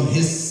based on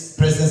his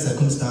present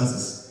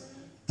circumstances.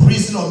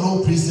 Prison or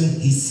no prison,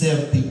 he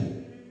served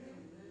people.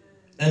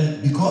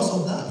 And because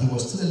of that, he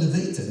was still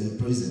elevated in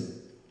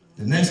prison.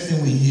 The next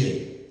thing we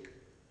hear,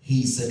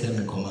 he is second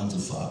in command to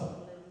Pharaoh.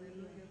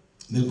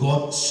 May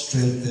God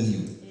strengthen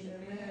you.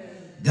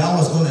 God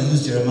was going to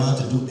use Jeremiah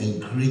to do a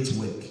great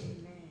work.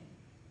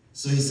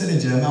 So he said in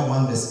Jeremiah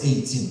 1 verse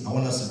 18, I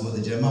want us to go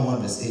to Jeremiah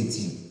 1 verse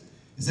 18.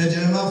 He said,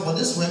 Jeremiah, for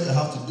this work I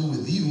have to do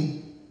with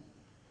you,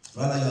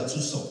 right now you are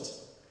too soft.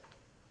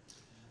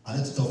 I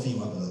need to toughen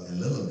him up a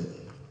little bit.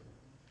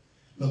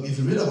 Look, if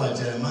you read about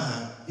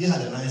Jeremiah, he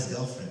had a nice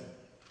girlfriend.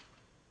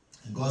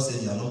 And God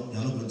said, you're not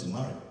going to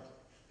marry.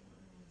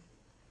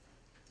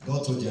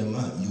 God told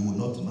Jeremiah, you will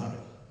not marry.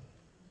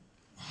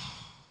 Wow.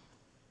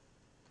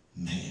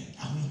 Man,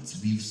 I want to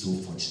be so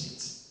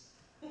fortunate.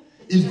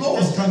 If God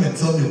was coming and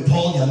tell me,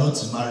 Paul, you're not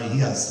to marry, he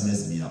has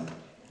messed me up.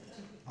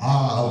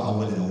 I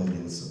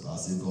wouldn't do so. I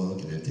said, God,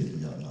 okay, then take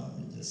me out now.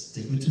 Just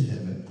take me to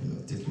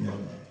heaven. Take me out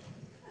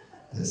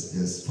now.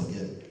 Just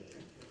forget it.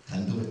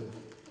 Can't do it.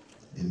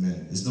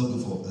 Amen. It's not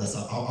good for,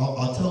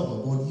 I'll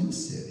tell God, you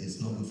said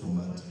it's not good for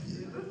man to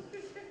be.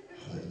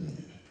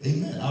 Hallelujah.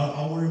 Amen.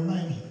 I will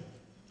remind him.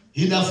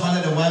 He that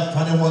findeth a wife,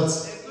 findeth what?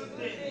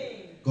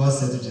 God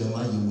said to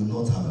Jeremiah, you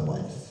will not have a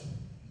wife.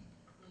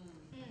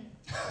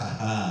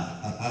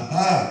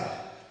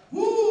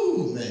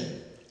 Woo,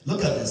 man.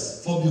 Look at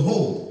this. For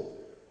behold,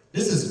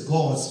 this is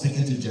God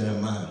speaking to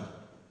Jeremiah.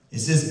 It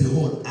says,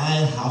 behold,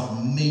 I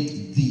have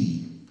made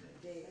thee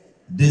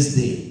this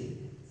day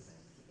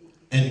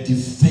a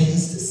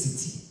defensed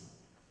city,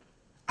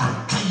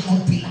 an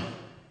iron pillar,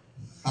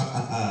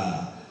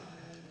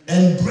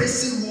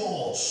 embracing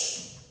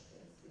walls.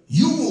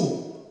 You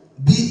will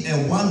be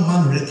a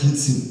one-man wrecking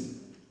team.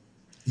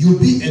 You'll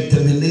be a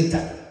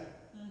terminator.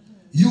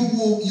 You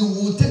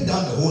will take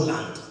down the whole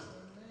land.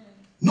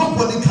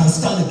 Nobody can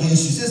stand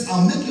against you. He says,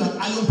 I'll make you an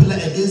iron pillar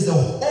against the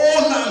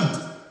whole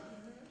land.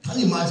 Can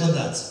you imagine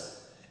that?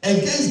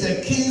 Against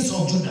the kings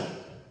of Judah,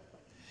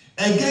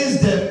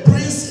 against the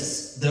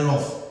princes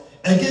thereof,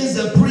 against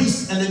the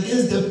priests, and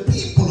against the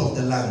people of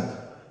the land.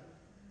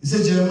 He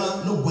said,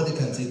 Jeremiah, nobody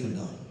can take you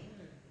down.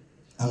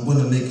 I'm going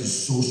to make you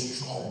so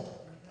strong.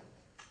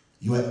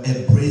 You are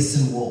a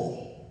bracing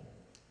wall.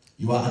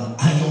 You are an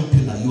iron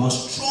pillar. You are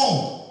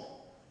strong.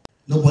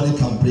 Nobody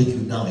can break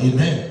you down.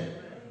 Amen.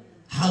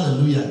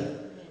 Hallelujah.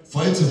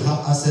 For you to have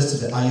access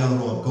to the iron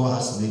rod, God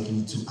has to make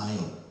you to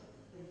iron.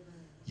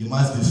 You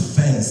must be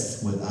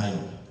fenced with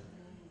iron.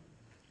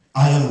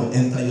 Iron will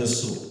enter your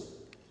soul.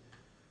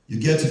 You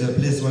get to the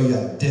place where you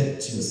are dead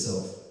to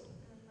yourself,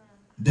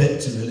 dead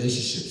to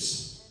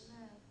relationships,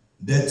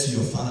 dead to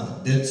your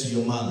father, dead to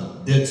your mother,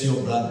 dead to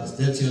your brothers,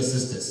 dead to your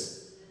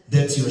sisters,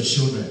 dead to your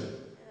children.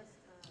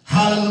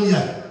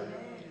 Hallelujah.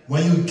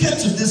 When you get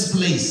to this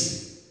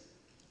place,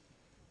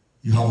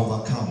 you have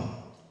overcome.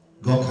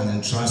 God can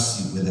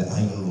entrust you with the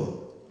iron rod.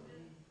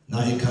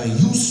 Now he can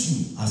use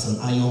you as an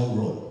iron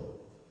rod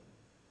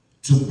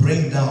to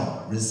bring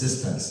down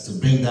resistance, to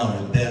bring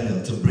down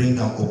rebellion, to bring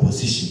down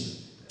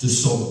opposition, to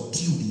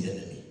subdue the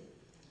enemy.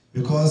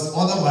 Because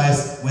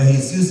otherwise, when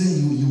he's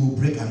using you, you will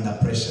break under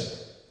pressure.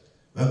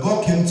 When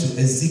God came to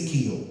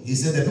Ezekiel, he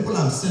said, the people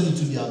I'm sending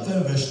to, they are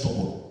very, very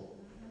stubborn.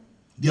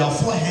 Their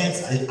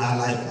foreheads are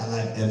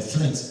like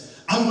flint.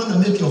 I'm going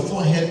to make your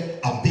forehead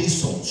a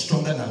basin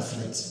stronger than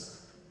flint.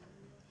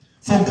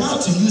 For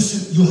God to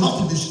use you, you have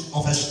to be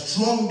of a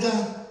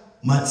stronger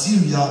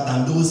material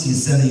than those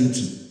he's sending you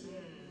to.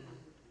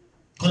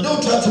 Because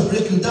they'll try to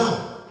break you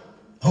down.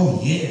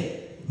 Oh yeah.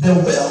 The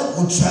world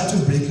will try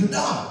to break you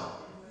down.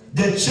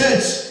 The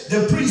church,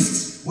 the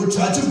priests will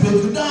try to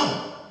break you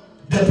down.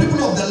 The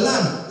people of the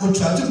land will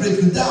try to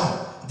break you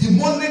down.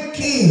 Demonic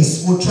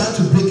kings will try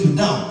to break you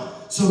down.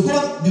 So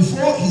God,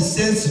 before he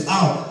sends you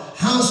out,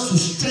 has to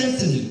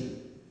strengthen you.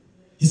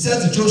 He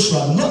said to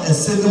Joshua, not a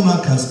single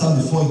man can stand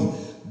before you.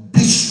 Be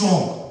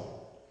strong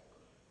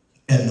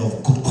and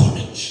of good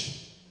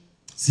courage.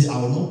 See, I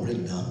will not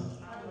break down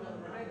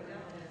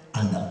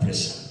under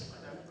pressure.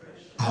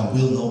 I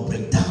will not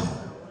break down.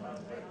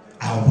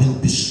 I will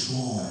be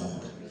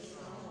strong.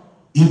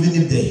 Even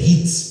if the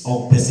heat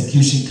of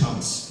persecution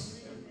comes,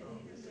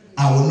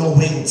 I will not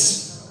wait.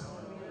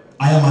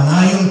 I am an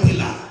iron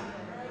pillar.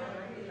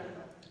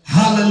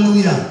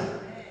 Hallelujah.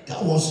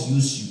 God wants to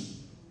use you.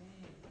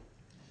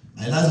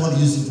 My last want to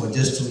use you for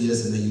just 2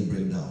 years and then you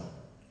break down.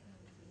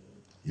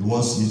 He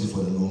wants to use you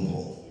for the long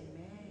haul.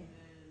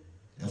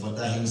 And for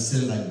that, he will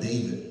say like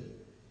David.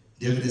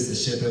 David is a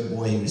shepherd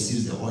boy. He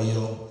receives the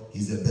oil.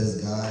 He's the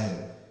best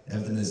guy.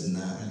 Everything is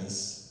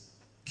nice.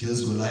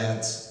 Kills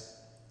Goliath.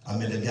 I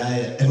mean, the guy,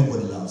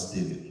 everybody loves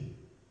David.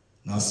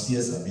 Now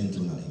spears are being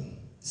thrown at him.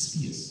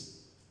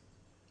 Spears.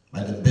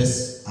 By the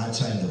best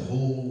archer in the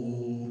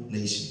whole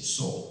nation,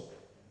 Saul.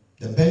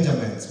 The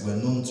Benjamins were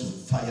known to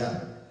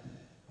fire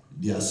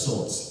their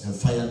swords and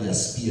fire their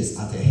spears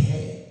at a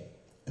hare,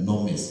 and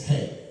not miss,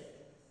 hare.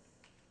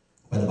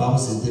 But the Bible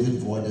says David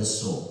voided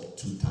Saul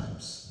 2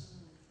 times.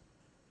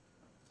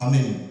 I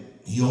mean,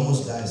 he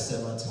almost died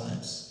several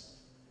times.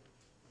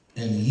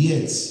 And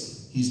yet,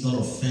 he's not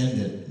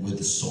offended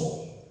with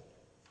Saul.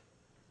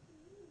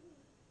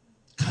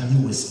 Can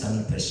you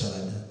withstand pressure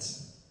like that?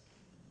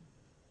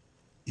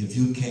 If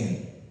you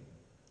can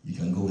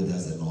go with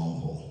us the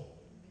long haul.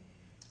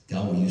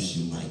 God will use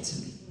you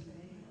mightily.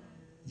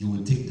 You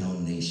will take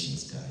down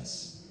nations,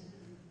 guys.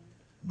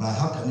 But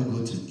how can you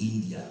go to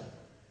India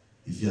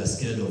if you are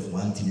scared of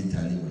one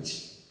teeny-tiny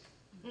witch?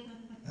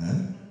 Huh?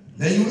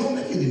 Then you don't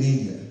make it in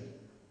India.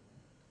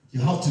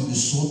 You have to be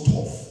so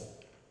tough.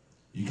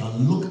 You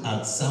can look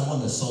at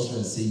someone, a sorcerer,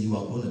 and say, you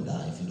are going to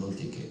die if you don't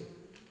take it.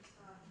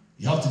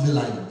 You have to be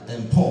like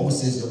Paul, who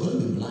says you're going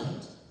to be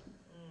blind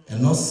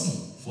and not see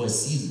for a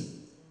season.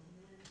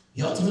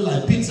 You have to be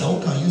like Peter,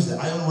 who can use the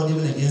iron rod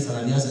even against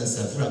Ananias and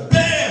Sapphira.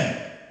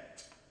 Bam!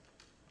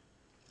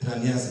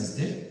 Ananias is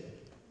dead.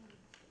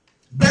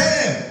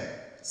 Bam!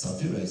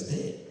 Sapphira is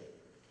dead.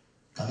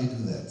 Can you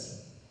do that?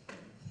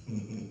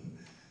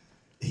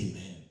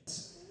 Amen.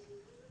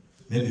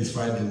 Maybe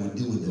Friday we'll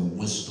deal with the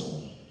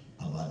wisdom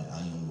about the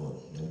iron rod,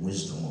 the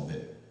wisdom of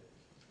it.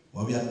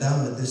 When we are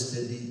done with this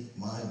study,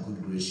 my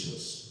good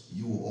gracious,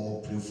 you will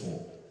all pray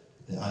for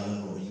the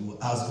iron rod. You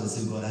will ask God,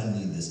 say, God, I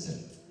need this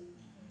thing.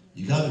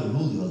 You got to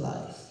rule your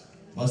life.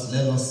 Must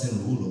let not sin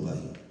rule over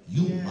you.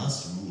 You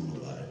must rule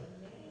over it.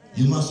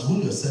 You must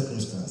rule your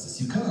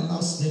circumstances. You can't allow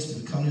snakes to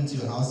be coming into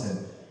your house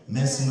and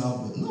messing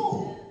up with.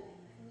 No.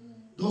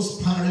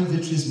 Those party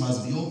victories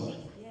must be over.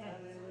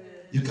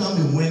 You can't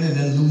be winning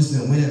and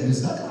losing, winning and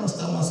losing. That kind of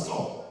stuff must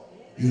stop.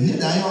 You need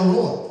the iron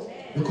rod.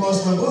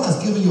 Because when God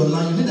has given you a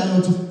land, you need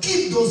iron to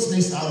keep those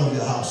snakes out of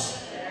your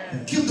house.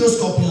 And keep those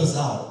scorpions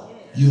out.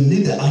 You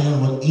need the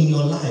iron rod in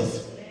your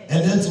life.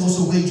 And then to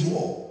also wage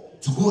war.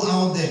 To go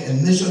out there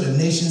and make sure the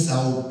nations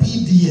are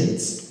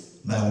obedient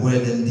by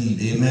word and deed.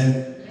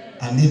 Amen.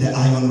 I need the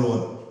iron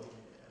rod.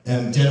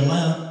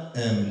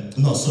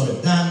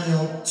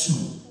 Daniel 2,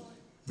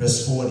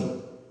 verse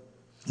 40.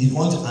 If you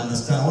want to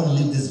understand, I want to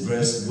leave this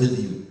verse with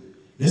you.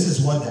 This is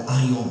what the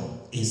iron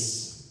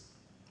is.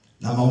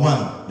 Number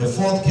 1, the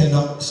 4th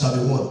kingdom shall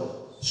be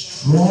what?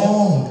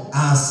 Strong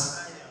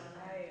as.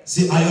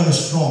 See, iron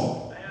is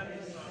strong.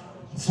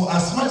 For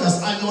as much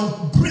as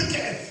iron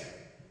breaketh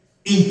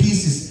in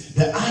pieces,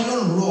 the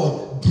iron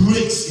rod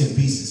breaks in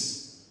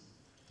pieces.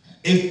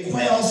 It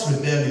quells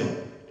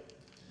rebellion.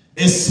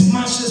 It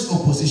smashes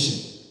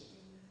opposition.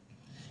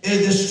 It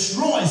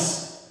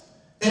destroys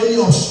any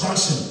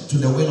obstruction to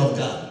the will of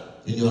God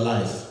in your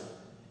life.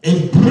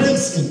 It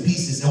breaks in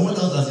pieces. And what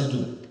else does it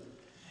do?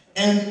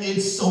 And it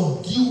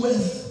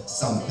subdueth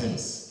some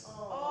things.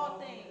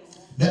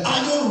 The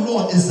iron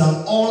rod is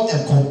an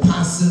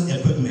all-encompassing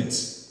equipment.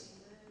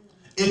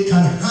 It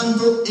can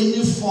handle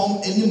any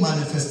form, any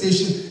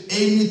manifestation,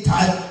 any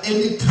type,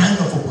 any kind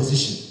of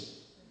opposition.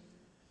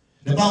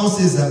 The Bible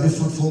says that be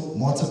fruitful,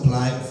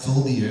 multiply,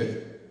 fill the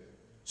earth,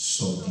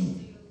 subdue.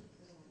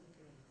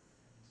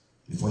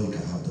 Before you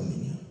can have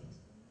dominion,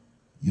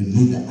 you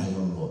need the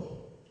iron rod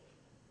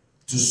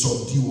to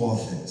subdue all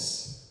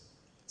things.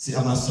 See,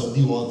 I must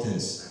subdue all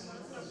things.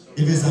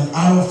 If it's an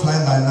arrow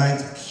flying by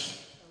night,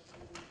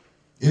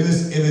 if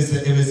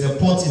it's a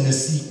pot in the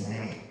sea,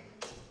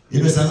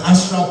 if it's an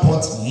astral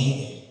pot,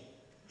 if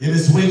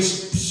it's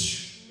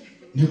witch,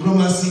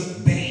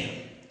 necromancy, bam.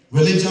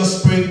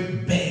 Religious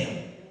spirit, bam.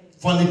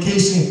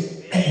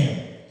 Fornication,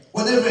 bam.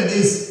 Whatever it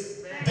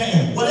is,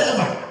 bam.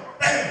 Whatever,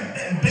 bam,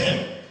 bam,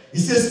 bam. It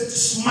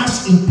says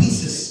smash in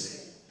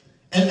pieces.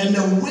 And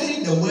the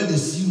way the word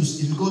is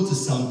used, if you go to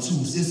Psalm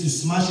 2, it says you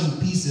smash in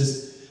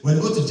pieces. When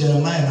you go to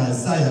Jeremiah and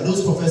Isaiah,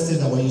 those prophets say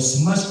that when you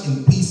smash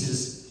in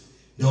pieces,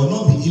 there will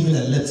not be even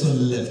a little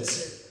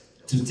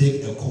left to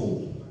take a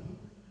coal.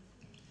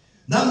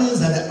 That means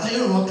that the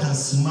iron rod can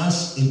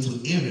smash into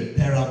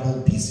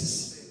irreparable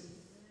pieces.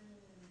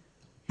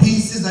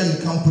 Pieces that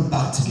you can't put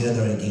back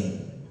together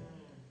again.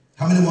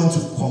 How many want to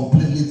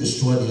completely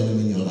destroy the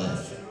enemy in your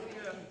life?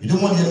 You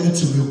don't want the enemy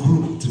to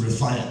regroup, to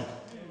refine.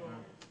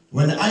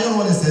 When the iron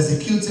rod is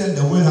executed,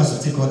 the wind has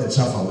to take all the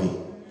chaff away.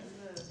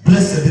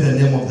 Blessed be the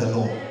name of the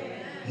Lord.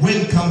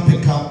 Wind can't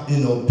pick up,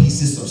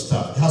 pieces of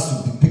stuff. It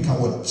has to pick up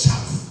what?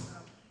 Chaff.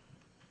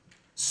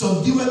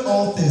 Subdueth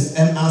all things,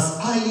 and as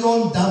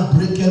iron that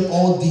breaketh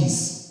all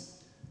these,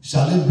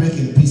 shall it break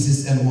in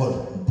pieces and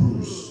what?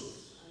 Bruise.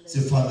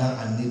 Say, Father,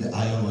 I need the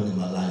iron rod in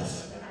my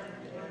life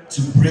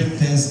to break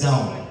things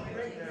down,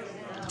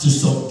 to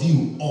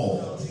subdue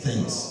all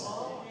things.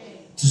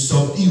 To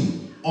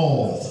subdue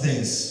all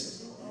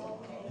things.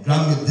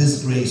 Grant me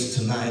this grace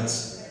tonight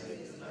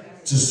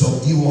to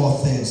subdue all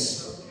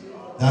things.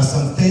 There are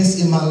some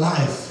things in my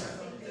life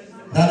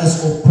that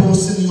is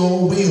opposing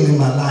your will in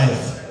my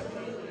life.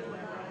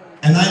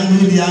 And I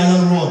need the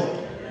iron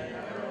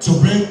rod to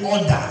bring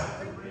order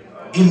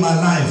in my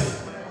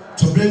life,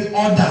 to bring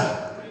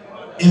order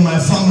in my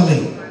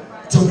family,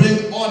 to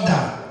bring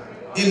order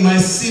in my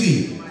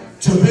city,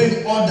 to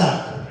bring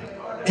order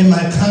in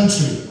my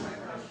country,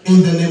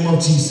 in the name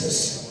of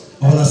Jesus.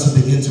 I want us to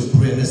begin to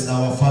pray. This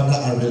hour, Father,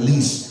 I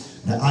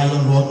release the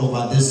iron rod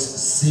over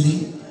this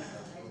city,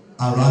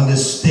 around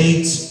this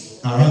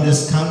state, around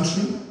this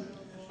country.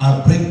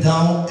 I break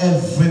down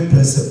every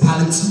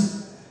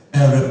principality,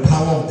 every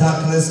power of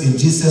darkness in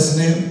Jesus'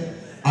 name.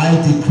 I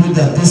decree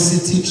that this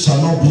city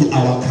shall not be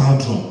our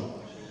country.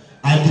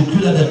 I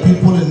decree that the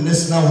people in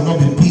this now will not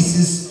be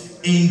pieces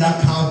in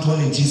that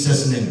country in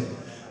Jesus' name.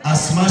 I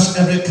smash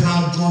every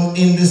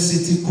country in this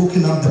city,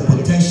 cooking up the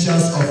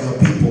potentials of your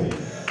people.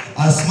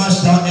 I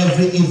smash down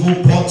every evil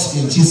plot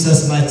in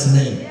Jesus' mighty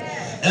name.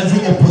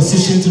 Every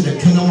opposition to the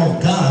kingdom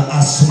of God,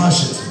 I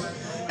smash it.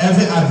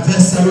 Every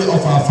adversary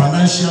of our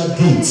financial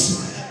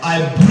gates,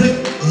 I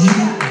break you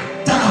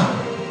down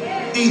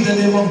in the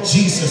name of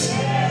Jesus.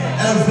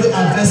 Every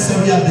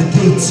adversary at the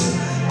gate,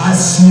 I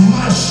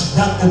smash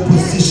that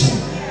opposition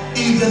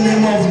in the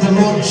name of the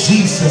Lord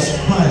Jesus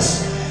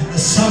Christ, the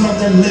Son of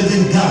the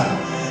living God.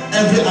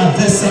 Every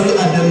adversary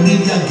at the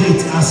media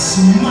gate, I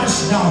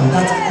smash down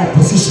that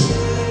opposition.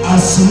 I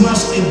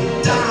smash it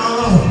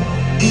down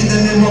in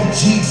the name of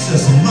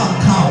Jesus.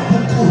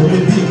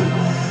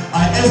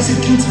 I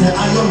execute the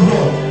iron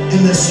rod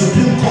in the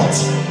Supreme Court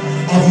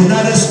of the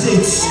United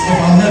States of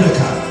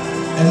America,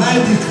 and I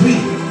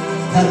decree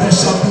that there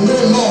shall be no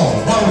law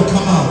that will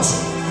come out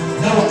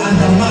that will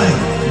undermine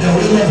the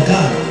will of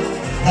God,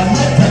 that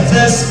no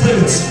perverse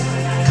spirit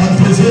can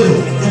prevail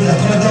in the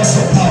corridors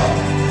of power.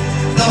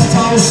 That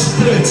foul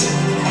spirit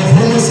of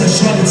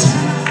homosexuality,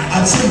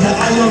 I take the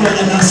iron rod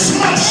and I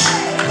smash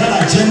that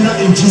agenda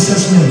in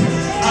Jesus' name.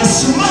 I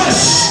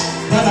smash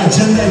that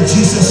agenda in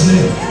Jesus'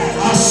 name.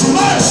 I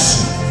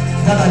smash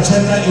that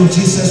agenda in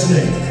Jesus'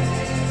 name.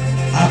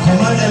 I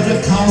command every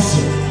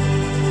council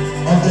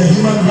of the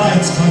human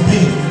rights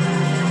campaign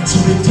to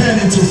be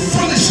turned into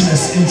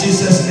foolishness in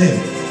Jesus' name.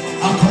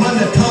 I command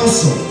the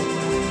council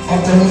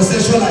of the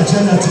homosexual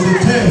agenda to be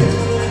turned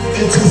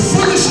into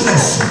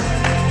foolishness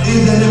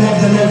in the name of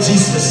the Lord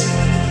Jesus.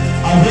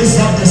 I raise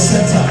up the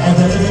scepter of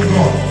the living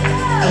God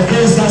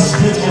against that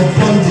spirit of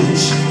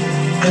bondage,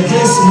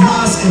 against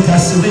mass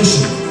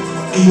incarceration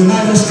in the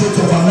United States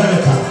of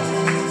America.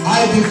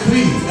 I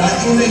decree that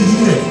in a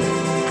year,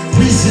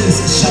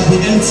 prisons shall be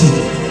emptied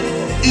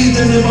in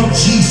the name of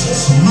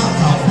Jesus.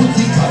 Maka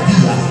Buti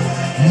Kabila,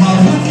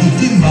 Maruki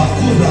Dimba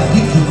Kura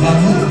Diki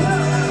Banu,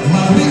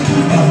 Mariki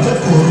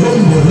Bandoko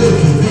Rombo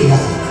Leki Bea,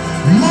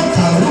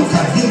 Maka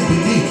Ruka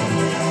Dimbi,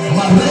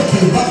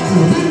 Mareke Baku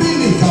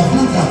Ribini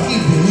Kabuka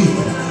Ibini,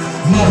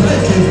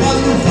 Mareke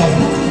Banu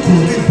Kabuku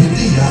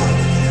Kuribidia,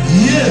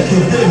 Yeke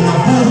Be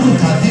Maburu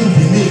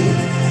Kadimbini.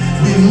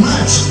 We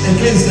march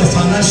against the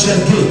financial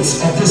gates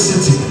of this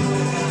city.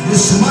 We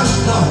smash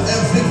down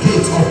every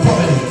gate of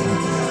poverty.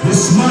 We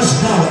smash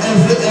down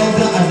every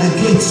elder at the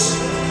gates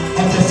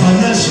of the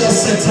financial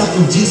sector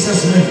in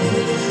Jesus' name.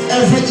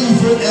 Every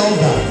evil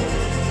elder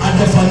at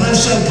the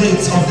financial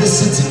gates of this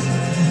city,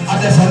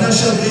 at the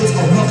financial gates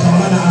of North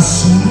Carolina, I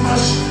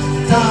smash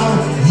down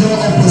your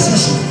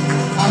opposition.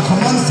 I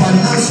command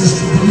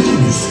finances to be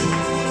loose.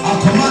 I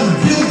command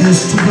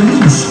buildings to be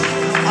loose.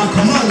 I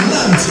command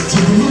land to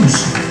be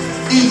loose.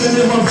 In the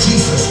name of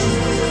Jesus,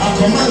 I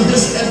command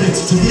this edict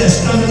to be a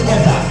standing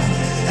order,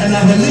 and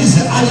I release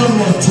the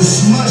iron rod to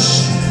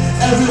smash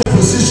every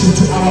opposition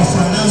to our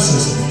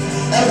finances,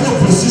 every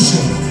opposition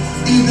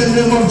in the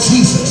name of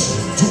Jesus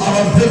to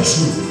our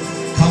breakthrough.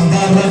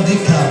 Kambara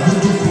dika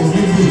buduku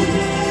ribi,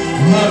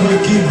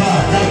 marukiba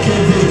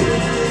dakebe,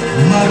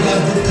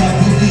 maraduka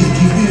bidi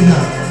kibina,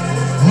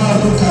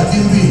 maruka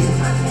dimbi.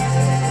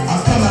 I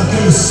come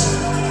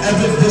against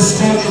every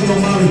discord in your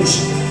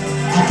marriage.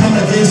 I come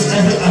against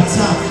every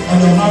attack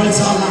on your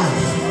marital life.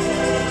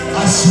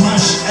 I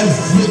smash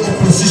every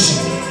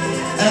opposition,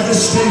 every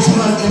strange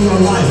man in your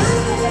life.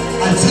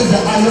 I take the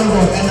iron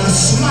rod and I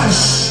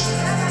smash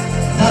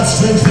that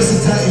strange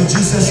visitor in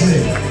Jesus'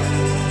 name.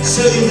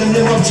 Say in the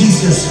name of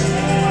Jesus,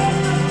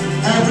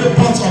 every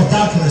part of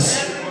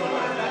darkness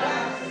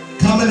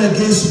coming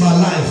against my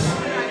life,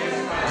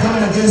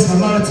 coming against my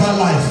marital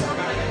life,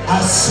 I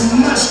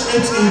smash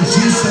it in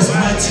Jesus'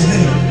 mighty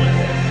name.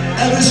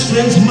 Every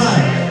strange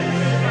man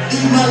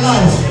in my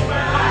life,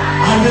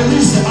 I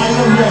release the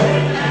iron rod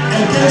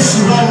against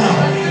you right now.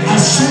 I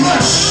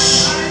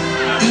smash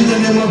in the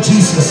name of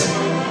Jesus.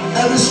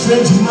 Every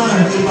strange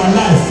man in my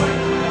life,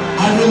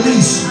 I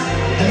release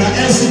and I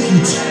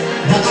execute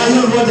the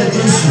iron rod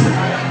against you.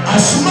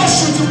 I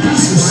smash you to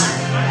pieces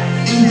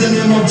in the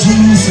name of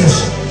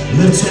Jesus.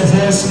 Lift your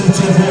voice, lift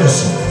your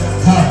voice.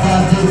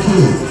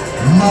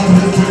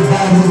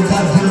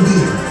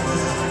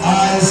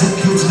 I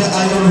execute the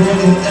iron rod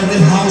in every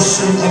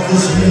household of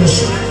this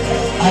ministry.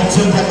 I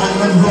take the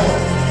iron rod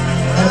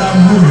and I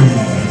move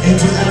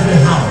into every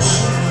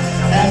house,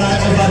 and I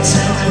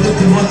overturn every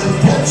demonic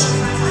pot.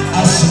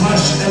 I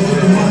smash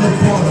every demonic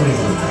pottery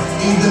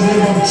In the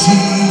name of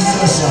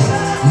Jesus.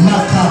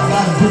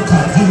 Makabanduka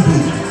Dimbi.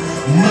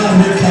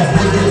 Mareka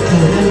Bodo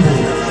Korumbu.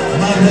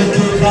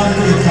 Mareke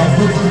Bandeka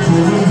Bodo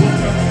Korumbu.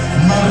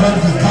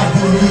 Maradika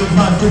Buri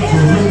Madu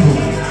Korumbu.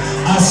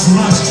 As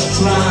much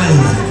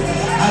strife,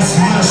 as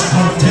much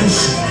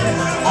contention,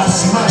 as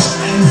much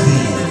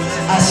envy,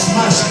 as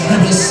much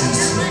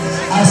heresies,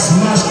 as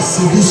much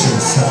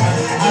seditions,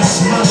 as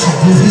much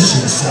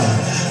divisions,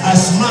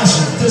 as much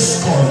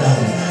discord,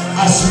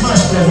 as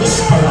much the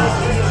whisperer,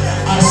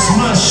 as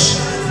much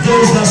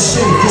those that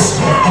sow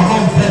discord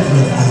among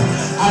brethren,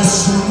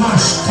 as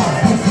much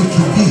kabuki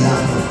kibia,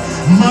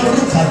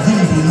 maruka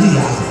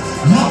dimbilia,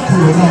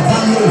 makura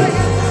bano,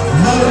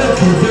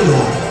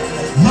 marekebea,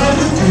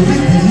 maruka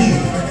bibini,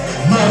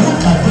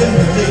 maruka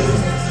dembele,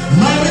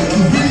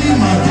 marekibini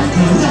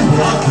maruka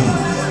rumbuaki,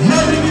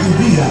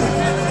 marikibia,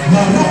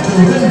 maruka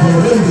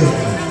rumbu.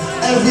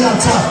 Every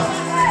attack,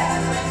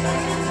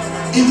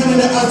 even in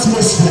the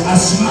atmosphere, I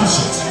smash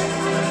it.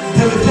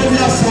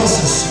 Territorial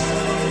forces,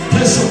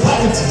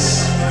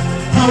 principalities,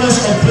 powers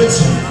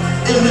operating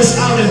in this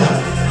arena,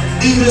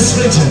 in this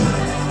region,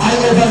 I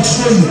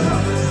overthrow you.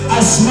 I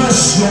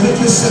smash your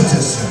wicked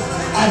scepters.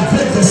 I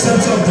break the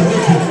scepter of the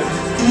wicked.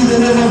 In the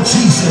name of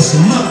Jesus.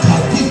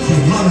 Makadiki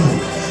manu,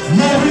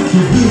 mariki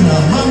bina,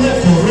 mano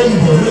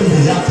korembo rembe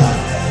yaka.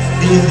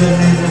 In the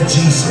name of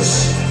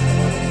Jesus.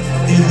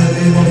 In the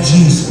name of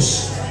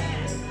Jesus.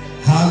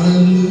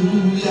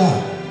 Hallelujah.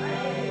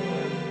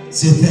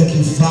 Say thank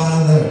you,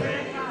 Father,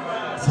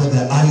 for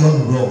the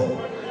iron rod.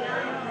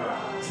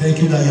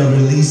 Thank you that you're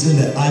releasing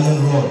the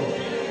iron rod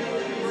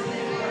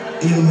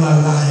in my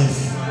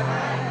life.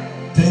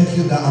 Thank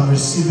you that I'm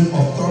receiving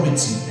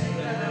authority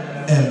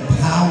and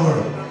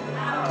power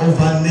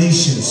over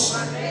nations.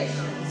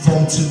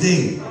 From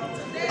today,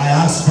 I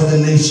ask for the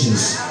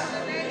nations.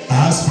 I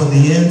ask for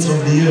the ends of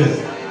the earth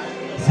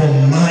for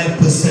my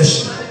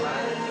possession.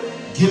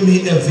 Give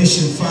me a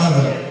vision,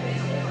 Father,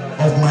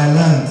 of my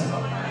land.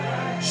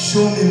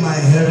 Show me my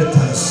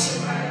inheritance.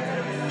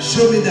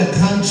 Show me the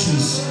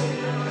countries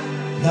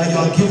that you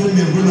are giving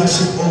me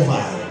rulership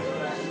over.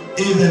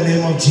 In the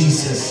name of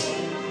Jesus.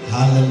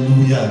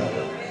 Hallelujah.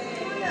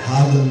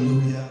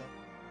 Hallelujah.